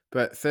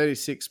 but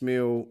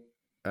 36mm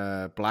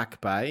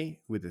Black Bay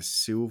with a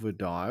silver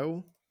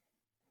dial,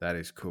 that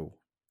is cool.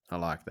 I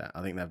like that.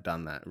 I think they've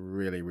done that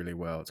really, really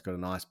well. It's got a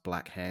nice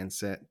black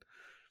handset.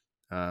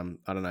 I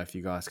don't know if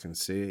you guys can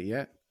see it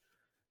yet,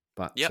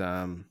 but Yep.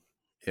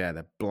 yeah,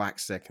 the black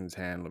seconds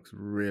hand looks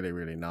really,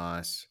 really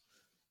nice.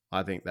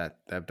 I think that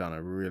they've done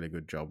a really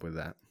good job with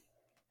that.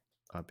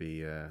 I'd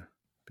be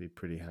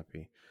pretty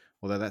happy.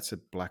 Although that's a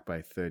Black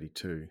Bay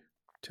 32.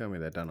 Tell me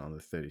they've done it on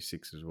the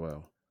 36 as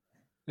well.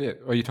 Yeah,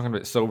 are you talking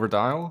about silver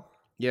dial?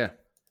 Yeah.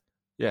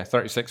 Yeah,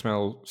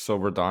 36mm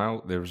silver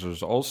dial.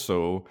 There's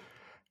also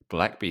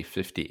Black Bay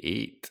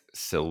 58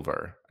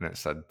 silver, and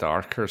it's a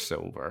darker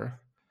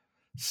silver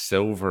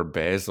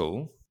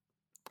bezel,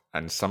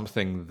 and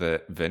something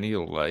that Vinny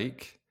will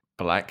like,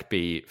 Black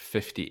Bay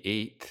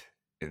 58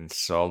 in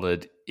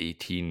solid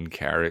 18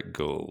 karat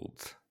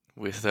gold.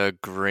 With a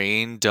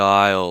green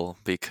dial,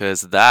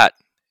 because that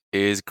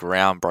is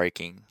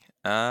groundbreaking.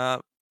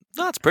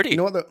 That's pretty. You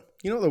know what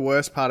the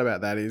worst part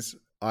about that is?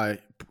 I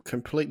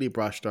completely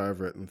brushed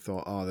over it and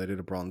thought, oh, they did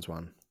a bronze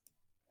one.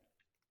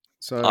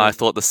 So I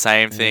thought the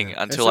same thing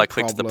until I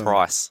clicked the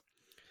price.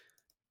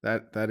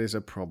 That is a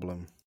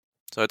problem.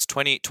 So it's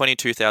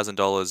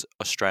 $22,000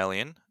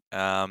 Australian.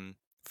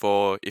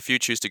 For if you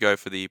choose to go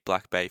for the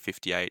Black Bay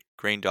 58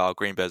 green dial,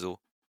 green bezel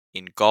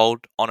in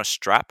gold on a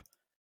strap,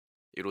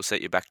 it'll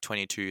set you back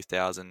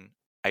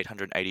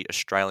 22,880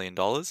 Australian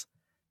dollars.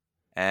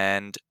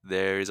 And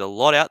there is a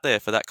lot out there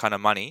for that kind of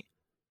money.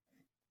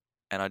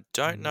 And I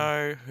don't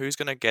know who's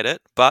going to get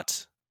it,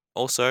 but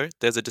also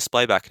there's a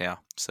display back now,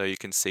 so you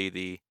can see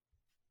the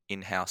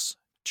in-house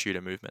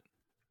Tudor movement.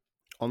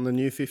 On the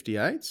new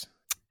 58s?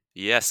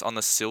 Yes, on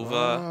the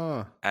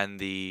silver and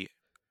the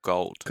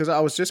gold. Because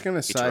I was just going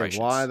to say, iterations.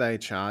 why are they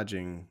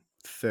charging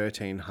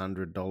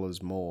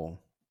 $1,300 more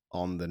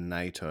on the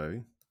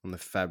NATO, on the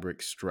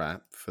fabric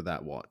strap for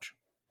that watch?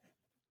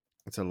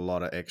 It's a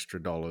lot of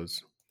extra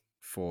dollars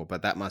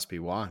but that must be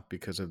why,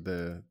 because of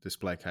the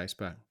display case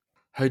back.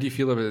 How do you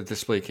feel about the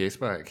display case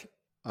back?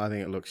 I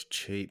think it looks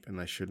cheap and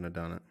they shouldn't have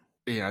done it.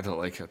 Yeah, I don't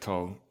like it at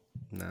all.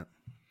 No,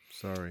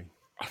 sorry.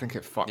 I think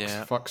it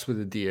fucks with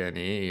the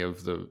DNA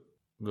of the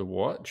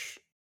watch.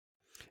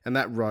 And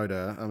that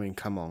rotor, I mean,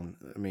 come on.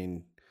 I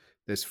mean,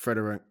 there's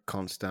Frederic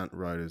Constant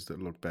rotors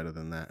that look better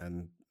than that,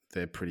 and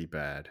they're pretty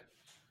bad.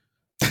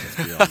 Let's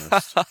be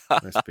honest.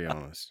 Let's be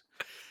honest.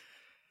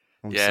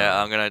 I'm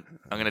gonna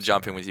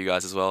jump in with you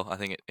guys as well. I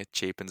think it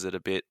cheapens it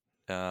a bit.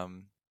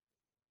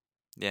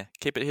 Yeah,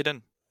 keep it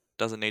hidden.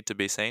 Doesn't need to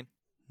be seen.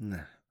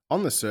 Nah.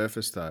 On the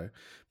surface, though.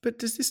 But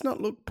does this not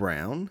look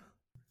brown?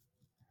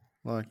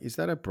 Like, is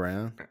that a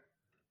brown?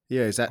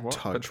 Yeah, is that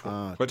taupe?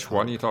 Which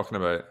one are you talking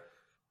about?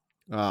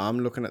 I'm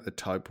looking at the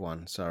taupe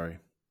one. Sorry.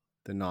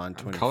 The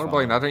 925. I'm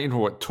colorblind. I don't even know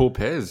what taupe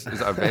is.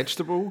 Is it a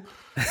vegetable?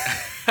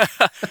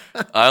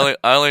 I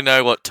only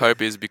know what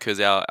taupe is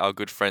because our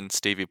good friend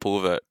Stevie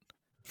Pulvert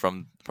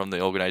from the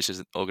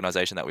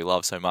organization that we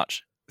love so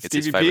much. It's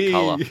his favorite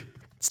color.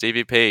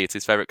 Stevie P. It's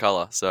his favorite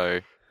color.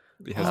 So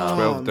he has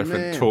 12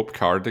 different taupe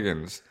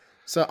cardigans.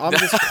 So I'm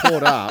just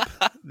caught up.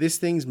 This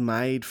thing's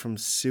made from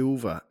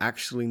silver.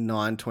 Actually,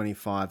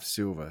 925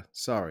 silver.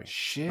 Sorry.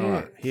 Shit. All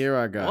right, here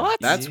I go.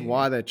 What? That's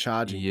why they're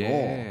charging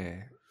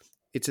more.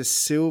 It's a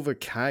silver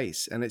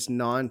case, and it's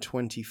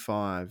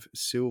 925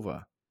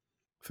 silver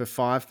for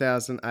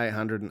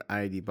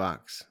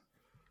 $5,880.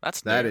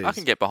 That is. I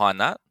can get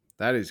behind that.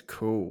 That is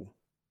cool.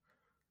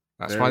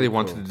 That's Very why they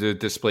wanted cool. to do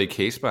display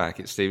case back.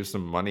 It saves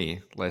them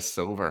money, less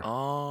silver.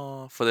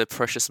 Oh, for their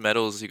precious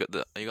metals, you got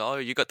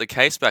the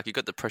case back. You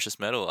got the precious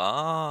metal.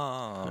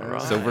 Ah,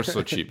 Silver's right.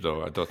 so cheap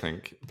though. I don't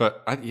think.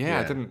 But I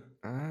Yeah. didn't.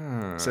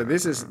 So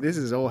this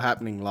is all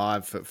happening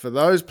live for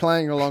those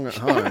playing along at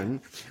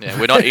home. Yeah,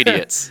 we're not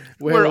idiots.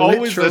 We're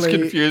always this literally-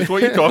 confused.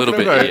 What are you talking Little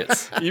bit about?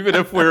 idiots. Even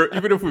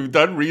if we've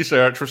done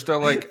research, we're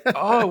still like,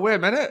 oh wait a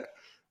minute,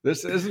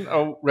 this isn't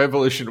a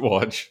Revolution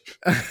watch.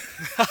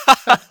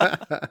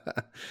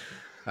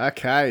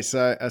 Okay,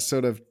 so a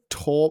sort of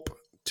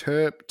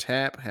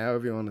tap,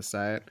 however you want to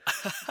say it,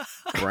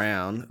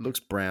 brown. It looks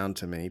brown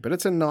to me, but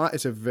it's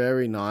a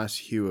very nice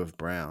hue of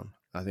brown.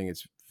 I think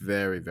it's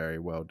very, very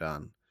well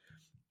done.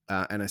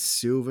 And a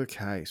silver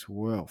case.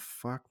 Well,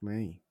 fuck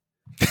me.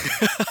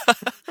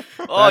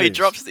 Oh, That he is-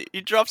 drops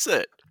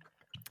it.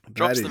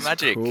 Drops That the is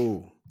magic.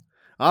 Cool.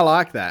 I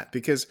like that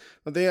because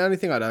the only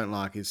thing I don't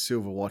like is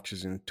silver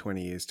watches in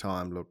 20 years'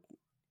 time look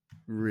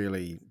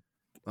really,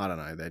 I don't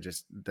know, they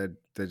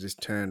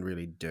just turn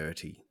really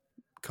dirty,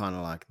 kind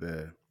of like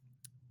the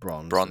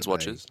bronze that they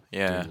Watches.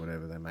 Yeah. do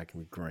whatever they're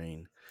making with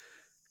green.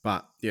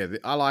 But yeah,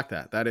 I like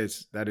that. That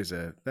is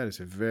a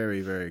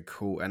very, very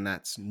cool, and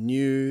that's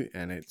new,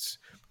 and it's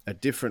a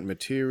different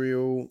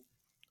material.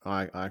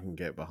 I can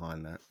get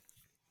behind that.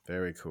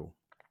 Very cool.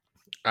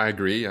 I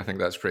agree. I think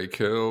that's pretty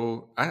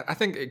cool. I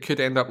think it could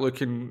end up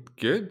looking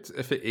good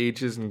if it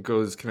ages and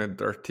goes kind of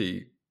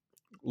dirty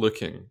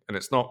looking, and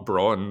it's not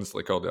bronze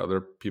like all the other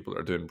people that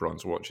are doing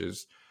bronze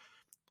watches.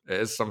 It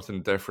is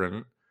something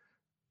different.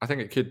 I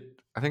think it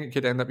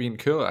could end up being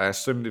cool. I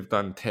assume they've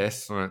done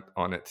tests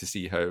on it to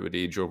see how it would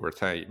age over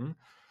time,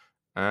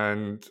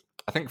 and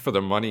I think for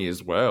the money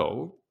as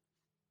well.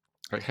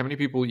 Like, how many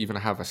people even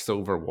have a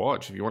silver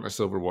watch? If you want a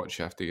silver watch,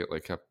 you have to get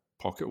like a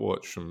pocket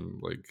watch from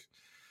like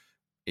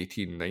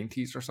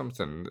 1890s or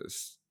something.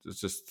 It's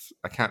just,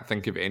 I can't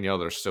think of any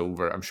other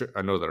silver.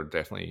 I know there are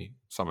definitely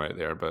some out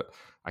there, but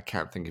I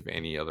can't think of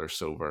any other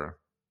silver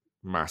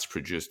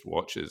mass-produced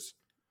watches.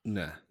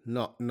 No,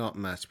 not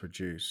mass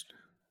produced,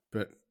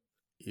 but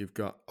you've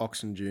got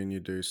Oxen Junior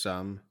do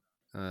some.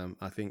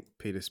 I think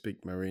Peter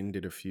Spick Marine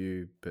did a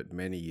few, but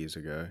many years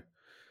ago.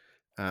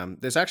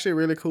 There's actually a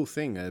really cool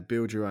thing, a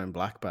build your own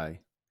Black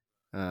Bay,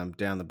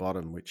 down the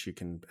bottom, which you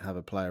can have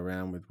a play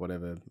around with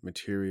whatever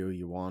material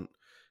you want.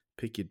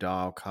 Pick your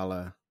dial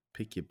color,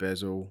 pick your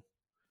bezel,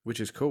 which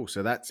is cool.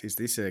 So is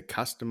this a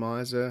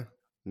customizer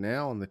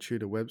now on the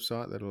Tudor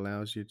website that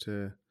allows you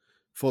to,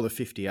 for the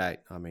 58?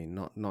 I mean,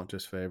 not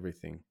just for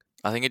everything.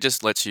 I think it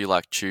just lets you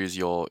like choose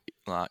your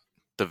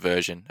the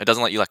version. It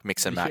doesn't let you like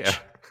mix and match.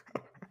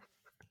 Yeah.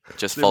 It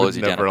just They follows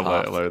would you down never a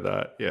path. allow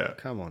that. Yeah.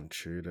 Come on,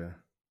 Tudor.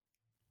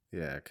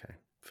 Yeah, okay,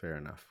 fair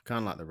enough. Kind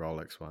of like the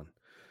Rolex one.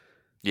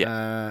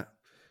 Yeah.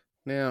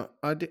 Now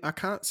I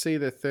can't see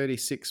the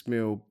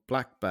 36mm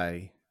Black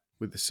Bay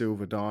with the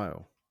silver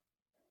dial,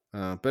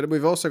 but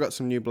we've also got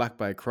some new Black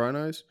Bay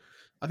chronos.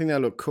 I think they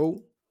look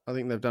cool. I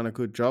think they've done a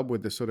good job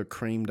with the sort of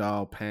cream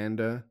dial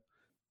Panda.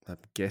 I'm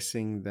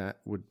guessing that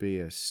would be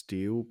a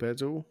steel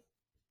bezel.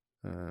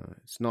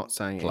 It's not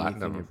saying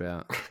Platinum. anything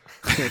about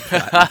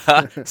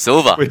platinum.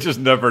 Silver. We just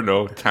never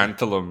know.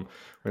 Tantalum.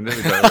 When did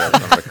we get that?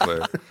 Not a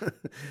clue.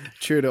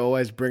 Tudor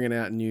always bringing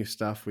out new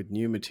stuff with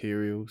new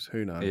materials.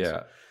 Who knows?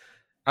 Yeah.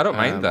 I don't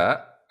mind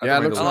that. I yeah,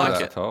 don't it looks mind the look like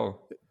of it. that at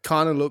all.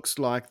 Kind of looks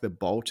like the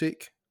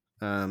Baltic.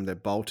 The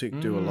Baltic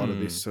do a lot of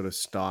this Mm. sort of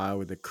style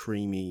with the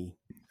creamy,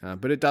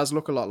 but it does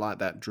look a lot like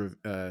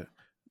that.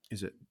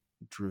 Is it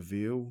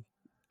Dreville?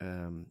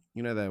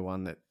 You know, the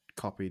one that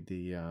copied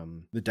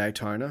the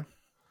Daytona,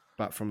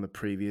 but from the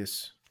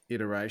previous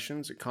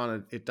iterations.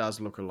 It does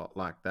look a lot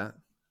like that.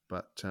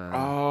 But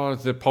Oh,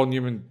 the Paul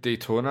Newman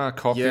Daytona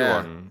copy yeah,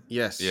 one.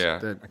 yes, Yeah.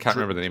 the I can't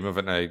remember the name of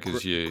it now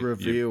because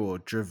Greville or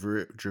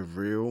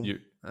Jevril. you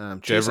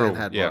Cheesehead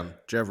had yeah. one.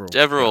 Jevril.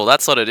 Deverell,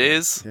 that's what it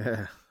is.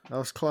 Yeah, that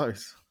was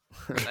close.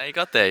 There you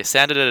got there. You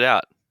sounded it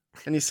out.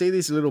 And you see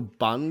these little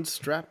bund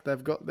strap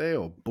they've got there,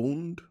 or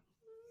bund?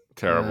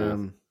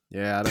 Terrible.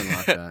 Yeah, I don't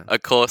like that.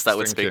 Of course, that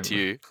would speak to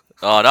Stinking. you.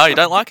 Oh no, you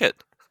don't like it.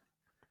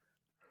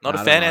 Not No,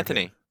 a I don't fan, like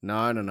Anthony.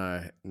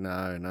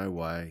 it. No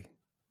way.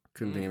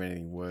 Couldn't think of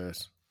anything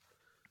worse.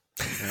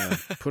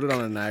 Put it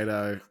on a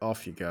NATO,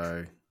 off you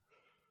go.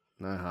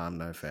 No harm,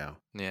 no foul.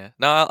 Yeah.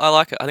 No, I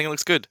like it. I think it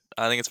looks good.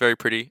 I think it's very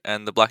pretty,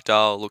 and the black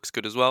dial looks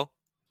good as well.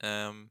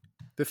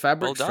 The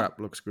fabric Well done. strap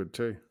looks good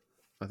too.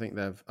 I think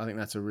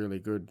that's a really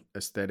good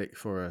aesthetic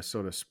for a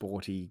sort of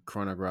sporty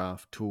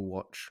chronograph tool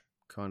watch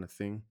kind of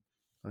thing.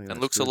 I think It that's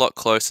looks good. a lot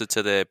closer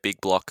to their big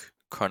block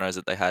chronos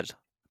that they had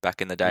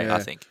back in the day. Yeah. I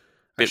think.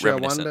 Bit Actually,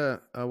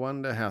 reminiscent. I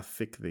wonder how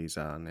thick these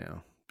are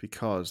now,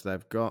 because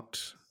they've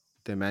got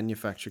their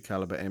manufacturer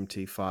caliber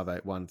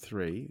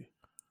MT5813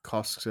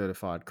 COSC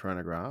certified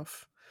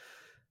chronograph.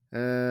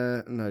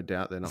 No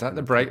doubt they're not. Is that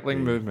the gonna put Breitling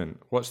movement?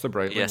 What's the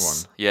Breitling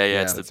Yes. one? Yeah.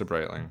 Yeah. It's It's a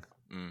Breitling.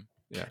 Mm.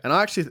 And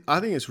I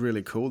think it's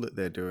really cool that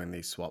they're doing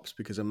these swaps,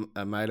 because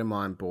a mate of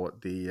mine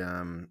bought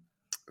the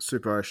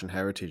Super Ocean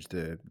Heritage,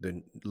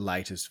 the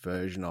latest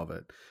version of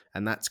it,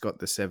 and that's got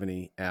the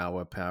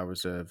 70-hour Power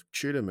Reserve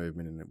Tudor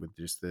movement in it with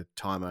just the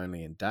time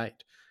only and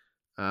date.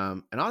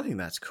 And I think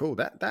that's cool.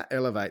 That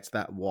elevates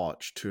that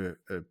watch to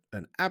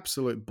an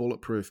absolute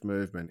bulletproof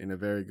movement in a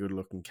very good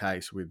looking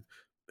case with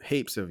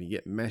heaps of, you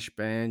get mesh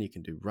band, you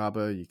can do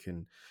rubber, you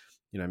can,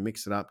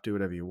 mix it up, do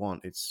whatever you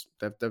want.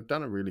 They've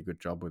done a really good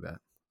job with that.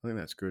 I think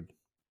that's good.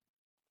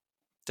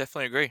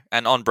 Definitely agree.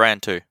 And on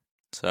brand too.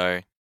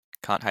 So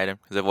can't hate them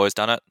because they've always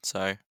done it.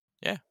 So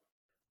yeah.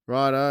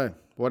 Righto.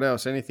 What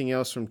else? Anything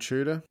else from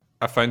Tudor?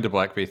 I found the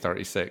Black Bay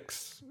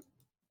 36.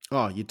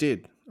 Oh, you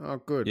did? Oh,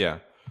 good. Yeah.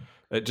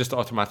 It just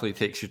automatically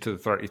takes you to the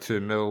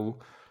 32mm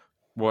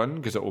one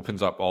because it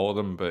opens up all of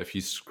them. But if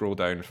you scroll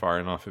down far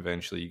enough,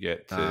 eventually you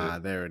get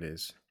to... there it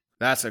is.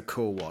 That's a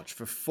cool watch.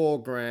 For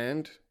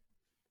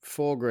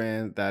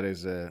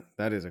 $4,000,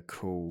 that is a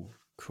cool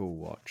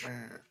watch.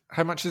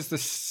 How much is the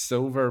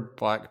silver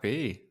Black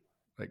Bay?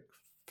 Like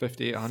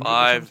 5,800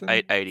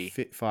 5,880.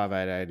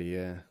 5,880,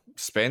 yeah.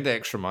 Spend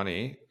extra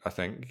money, I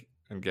think,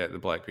 and get the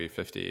Black Bay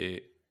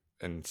 58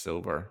 in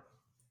silver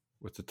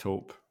with the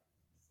taupe.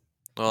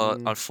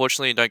 Well,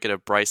 unfortunately, you don't get a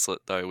bracelet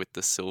though with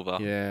the silver.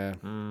 Yeah.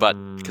 But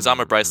because I'm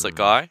a bracelet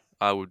guy,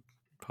 I would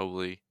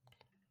probably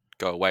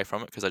go away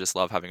from it because I just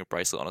love having a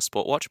bracelet on a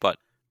sport watch. But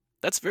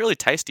that's really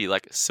tasty,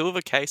 like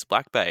silver case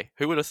Black Bay.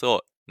 Who would have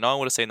thought? No one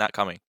would have seen that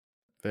coming.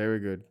 Very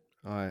good.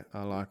 I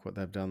like what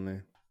they've done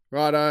there.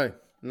 Righto,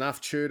 enough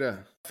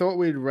Tudor. Thought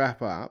we'd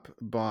wrap up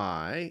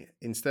by,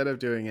 instead of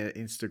doing an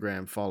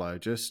Instagram follow,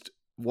 just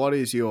what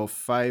is your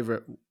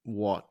favourite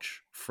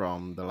watch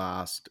from the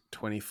last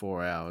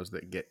 24 hours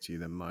that gets you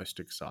the most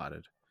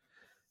excited?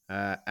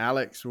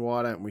 Alex,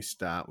 why don't we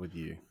start with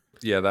you?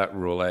 Yeah, that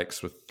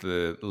Rolex with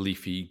the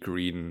leafy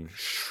green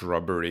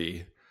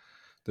shrubbery.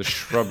 The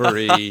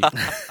shrubbery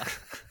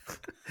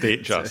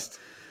date just.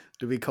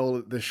 Do we call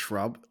it the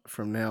Shrub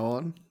from now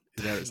on?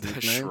 Is that its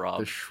nickname? Shrub.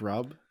 The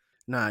Shrub.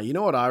 Nah, you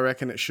know what I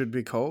reckon it should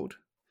be called?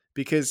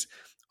 Because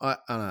I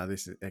know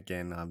this is,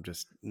 again, I'm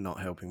just not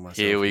helping myself.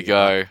 Here we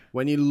go.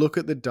 When you look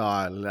at the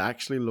dial, it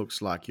actually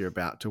looks like you're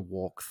about to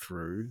walk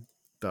through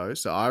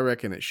those. So I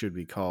reckon it should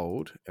be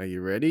called, are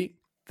you ready?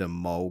 The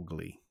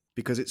Mowgli.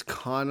 Because it's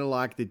kind of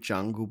like the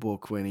Jungle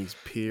Book when he's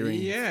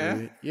peering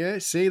through. Yeah,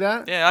 see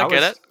that? Yeah, I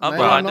get it. I'm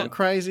Maybe behind I'm not it.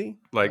 crazy.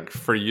 Like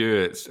for you,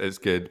 it's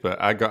good, but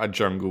I got a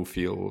jungle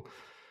feel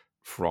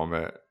from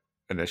it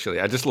initially.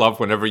 I just love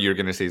whenever you're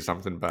going to say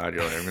something bad,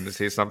 you're like, I'm going to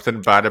say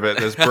something bad about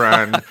this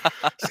brand.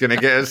 It's going to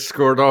get us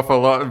scored off a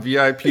lot of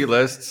VIP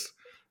lists.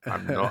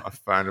 I'm not a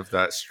fan of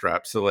that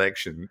strap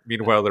selection.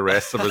 Meanwhile, the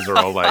rest of us are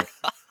all like,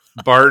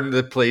 burn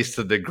the place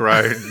to the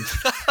ground.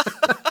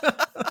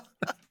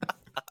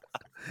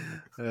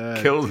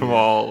 Kill them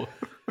all.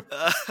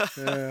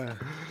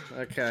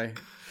 Okay.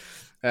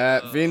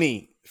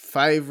 Vinny,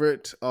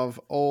 favorite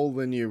of all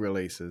the new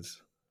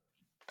releases?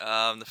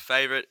 The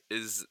favorite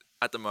is,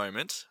 at the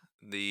moment,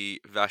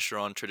 the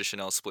Vacheron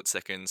Traditionnel Split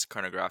Seconds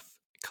Chronograph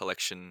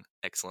Collection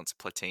Excellence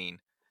Platine.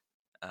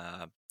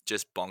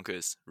 Just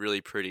bonkers. Really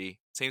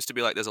pretty. Seems to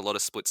be like there's a lot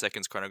of split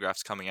seconds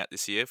chronographs coming out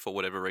this year for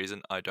whatever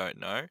reason. I don't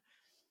know.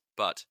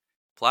 But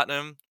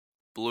platinum,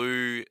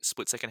 blue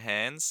split second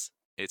hands.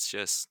 It's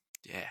just,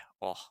 yeah.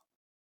 Oh,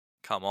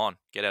 come on.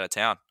 Get out of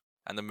town.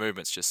 And the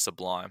movement's just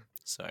sublime.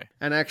 So.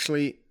 And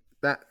actually,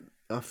 that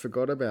I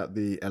forgot about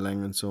the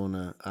Lang &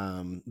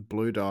 Söhne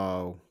Blue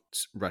Dial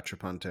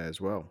Rattrapante as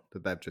well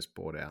that they've just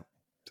bought out.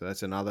 So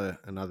that's another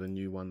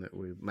new one that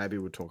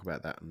we'll talk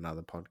about that in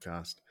another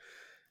podcast.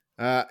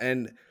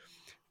 And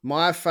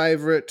my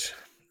favorite,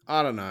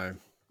 I don't know.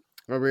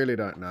 I really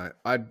don't know.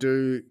 I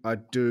do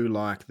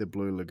like the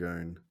Blue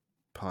Lagoon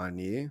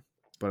Pioneer,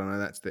 but I know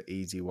that's the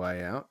easy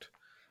way out.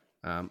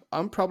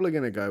 I'm probably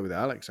going to go with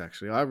Alex,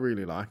 actually. I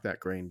really like that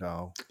green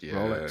dial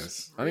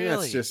Rolex. I think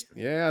that's just,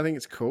 I think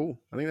it's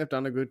cool. I think they've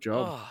done a good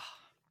job. Oh.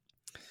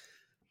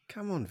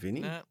 Come on,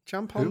 Vinny. Nah.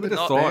 Jump on Who the would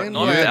have thought you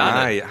bandwagon. and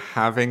I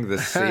having the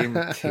same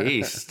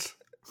taste?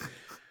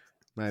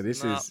 Mate,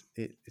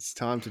 it's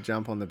time to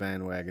jump on the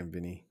bandwagon,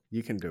 Vinny.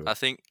 You can do it. I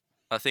think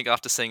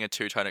after seeing a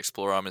two-tone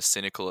Explorer, I'm as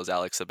cynical as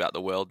Alex about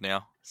the world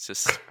now. It's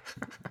just,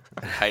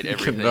 I hate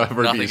everything. You can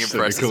never Nothing be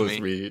impresses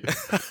cynical me.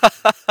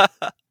 as me.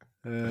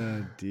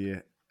 Oh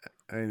dear.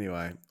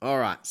 Anyway, all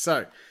right.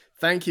 So,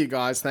 thank you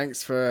guys.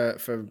 Thanks for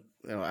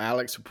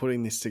Alex for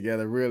putting this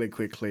together really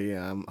quickly.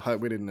 Hope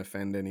we didn't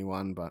offend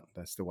anyone, but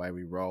that's the way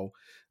we roll.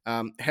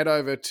 Head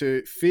over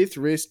to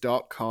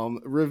fifthwrist.com.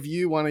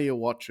 Review one of your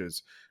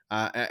watches.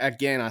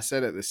 Again, I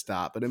said at the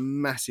start, but a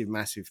massive,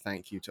 massive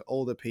thank you to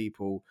all the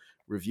people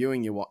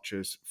reviewing your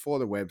watches for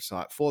the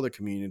website, for the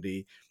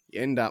community.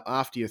 You end up,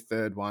 after your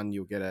third one,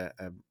 you'll get a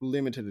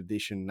limited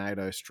edition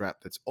NATO strap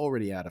that's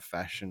already out of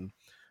fashion,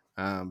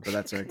 but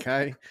that's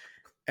okay.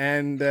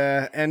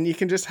 And you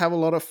can just have a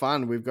lot of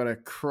fun. We've got a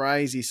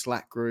crazy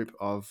Slack group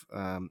of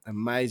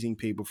amazing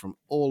people from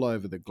all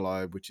over the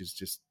globe, which is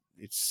just,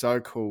 it's so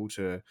cool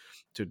to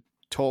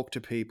talk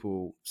to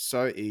people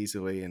so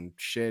easily and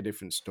share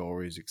different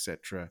stories,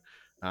 etc.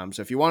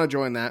 So if you want to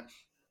join that,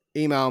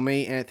 email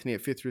me, Anthony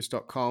at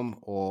fifthwrist.com,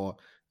 or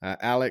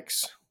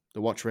Alex,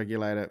 the watch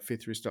regulator at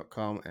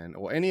fifthwrist.com,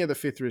 or any of the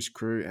Fifth Wrist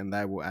crew, and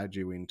they will add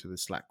you into the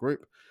Slack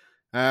group.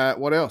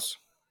 What else?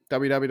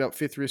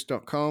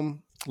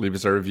 www.fifthwrist.com. Leave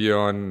us a review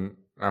on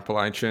Apple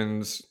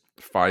iTunes,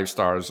 5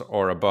 stars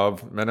or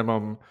above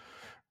minimum.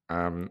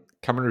 Come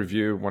and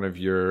review one of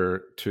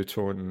your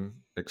two-tone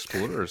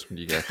Explorers when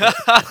you get it.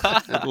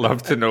 I'd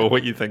love to know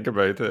what you think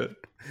about it.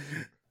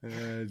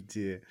 Oh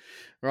dear.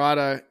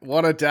 Righto.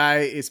 What a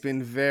day. It's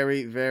been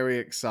very, very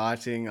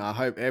exciting. I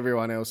hope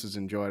everyone else has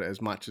enjoyed it as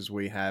much as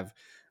we have.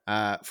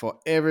 For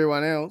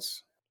everyone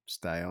else,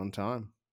 stay on time.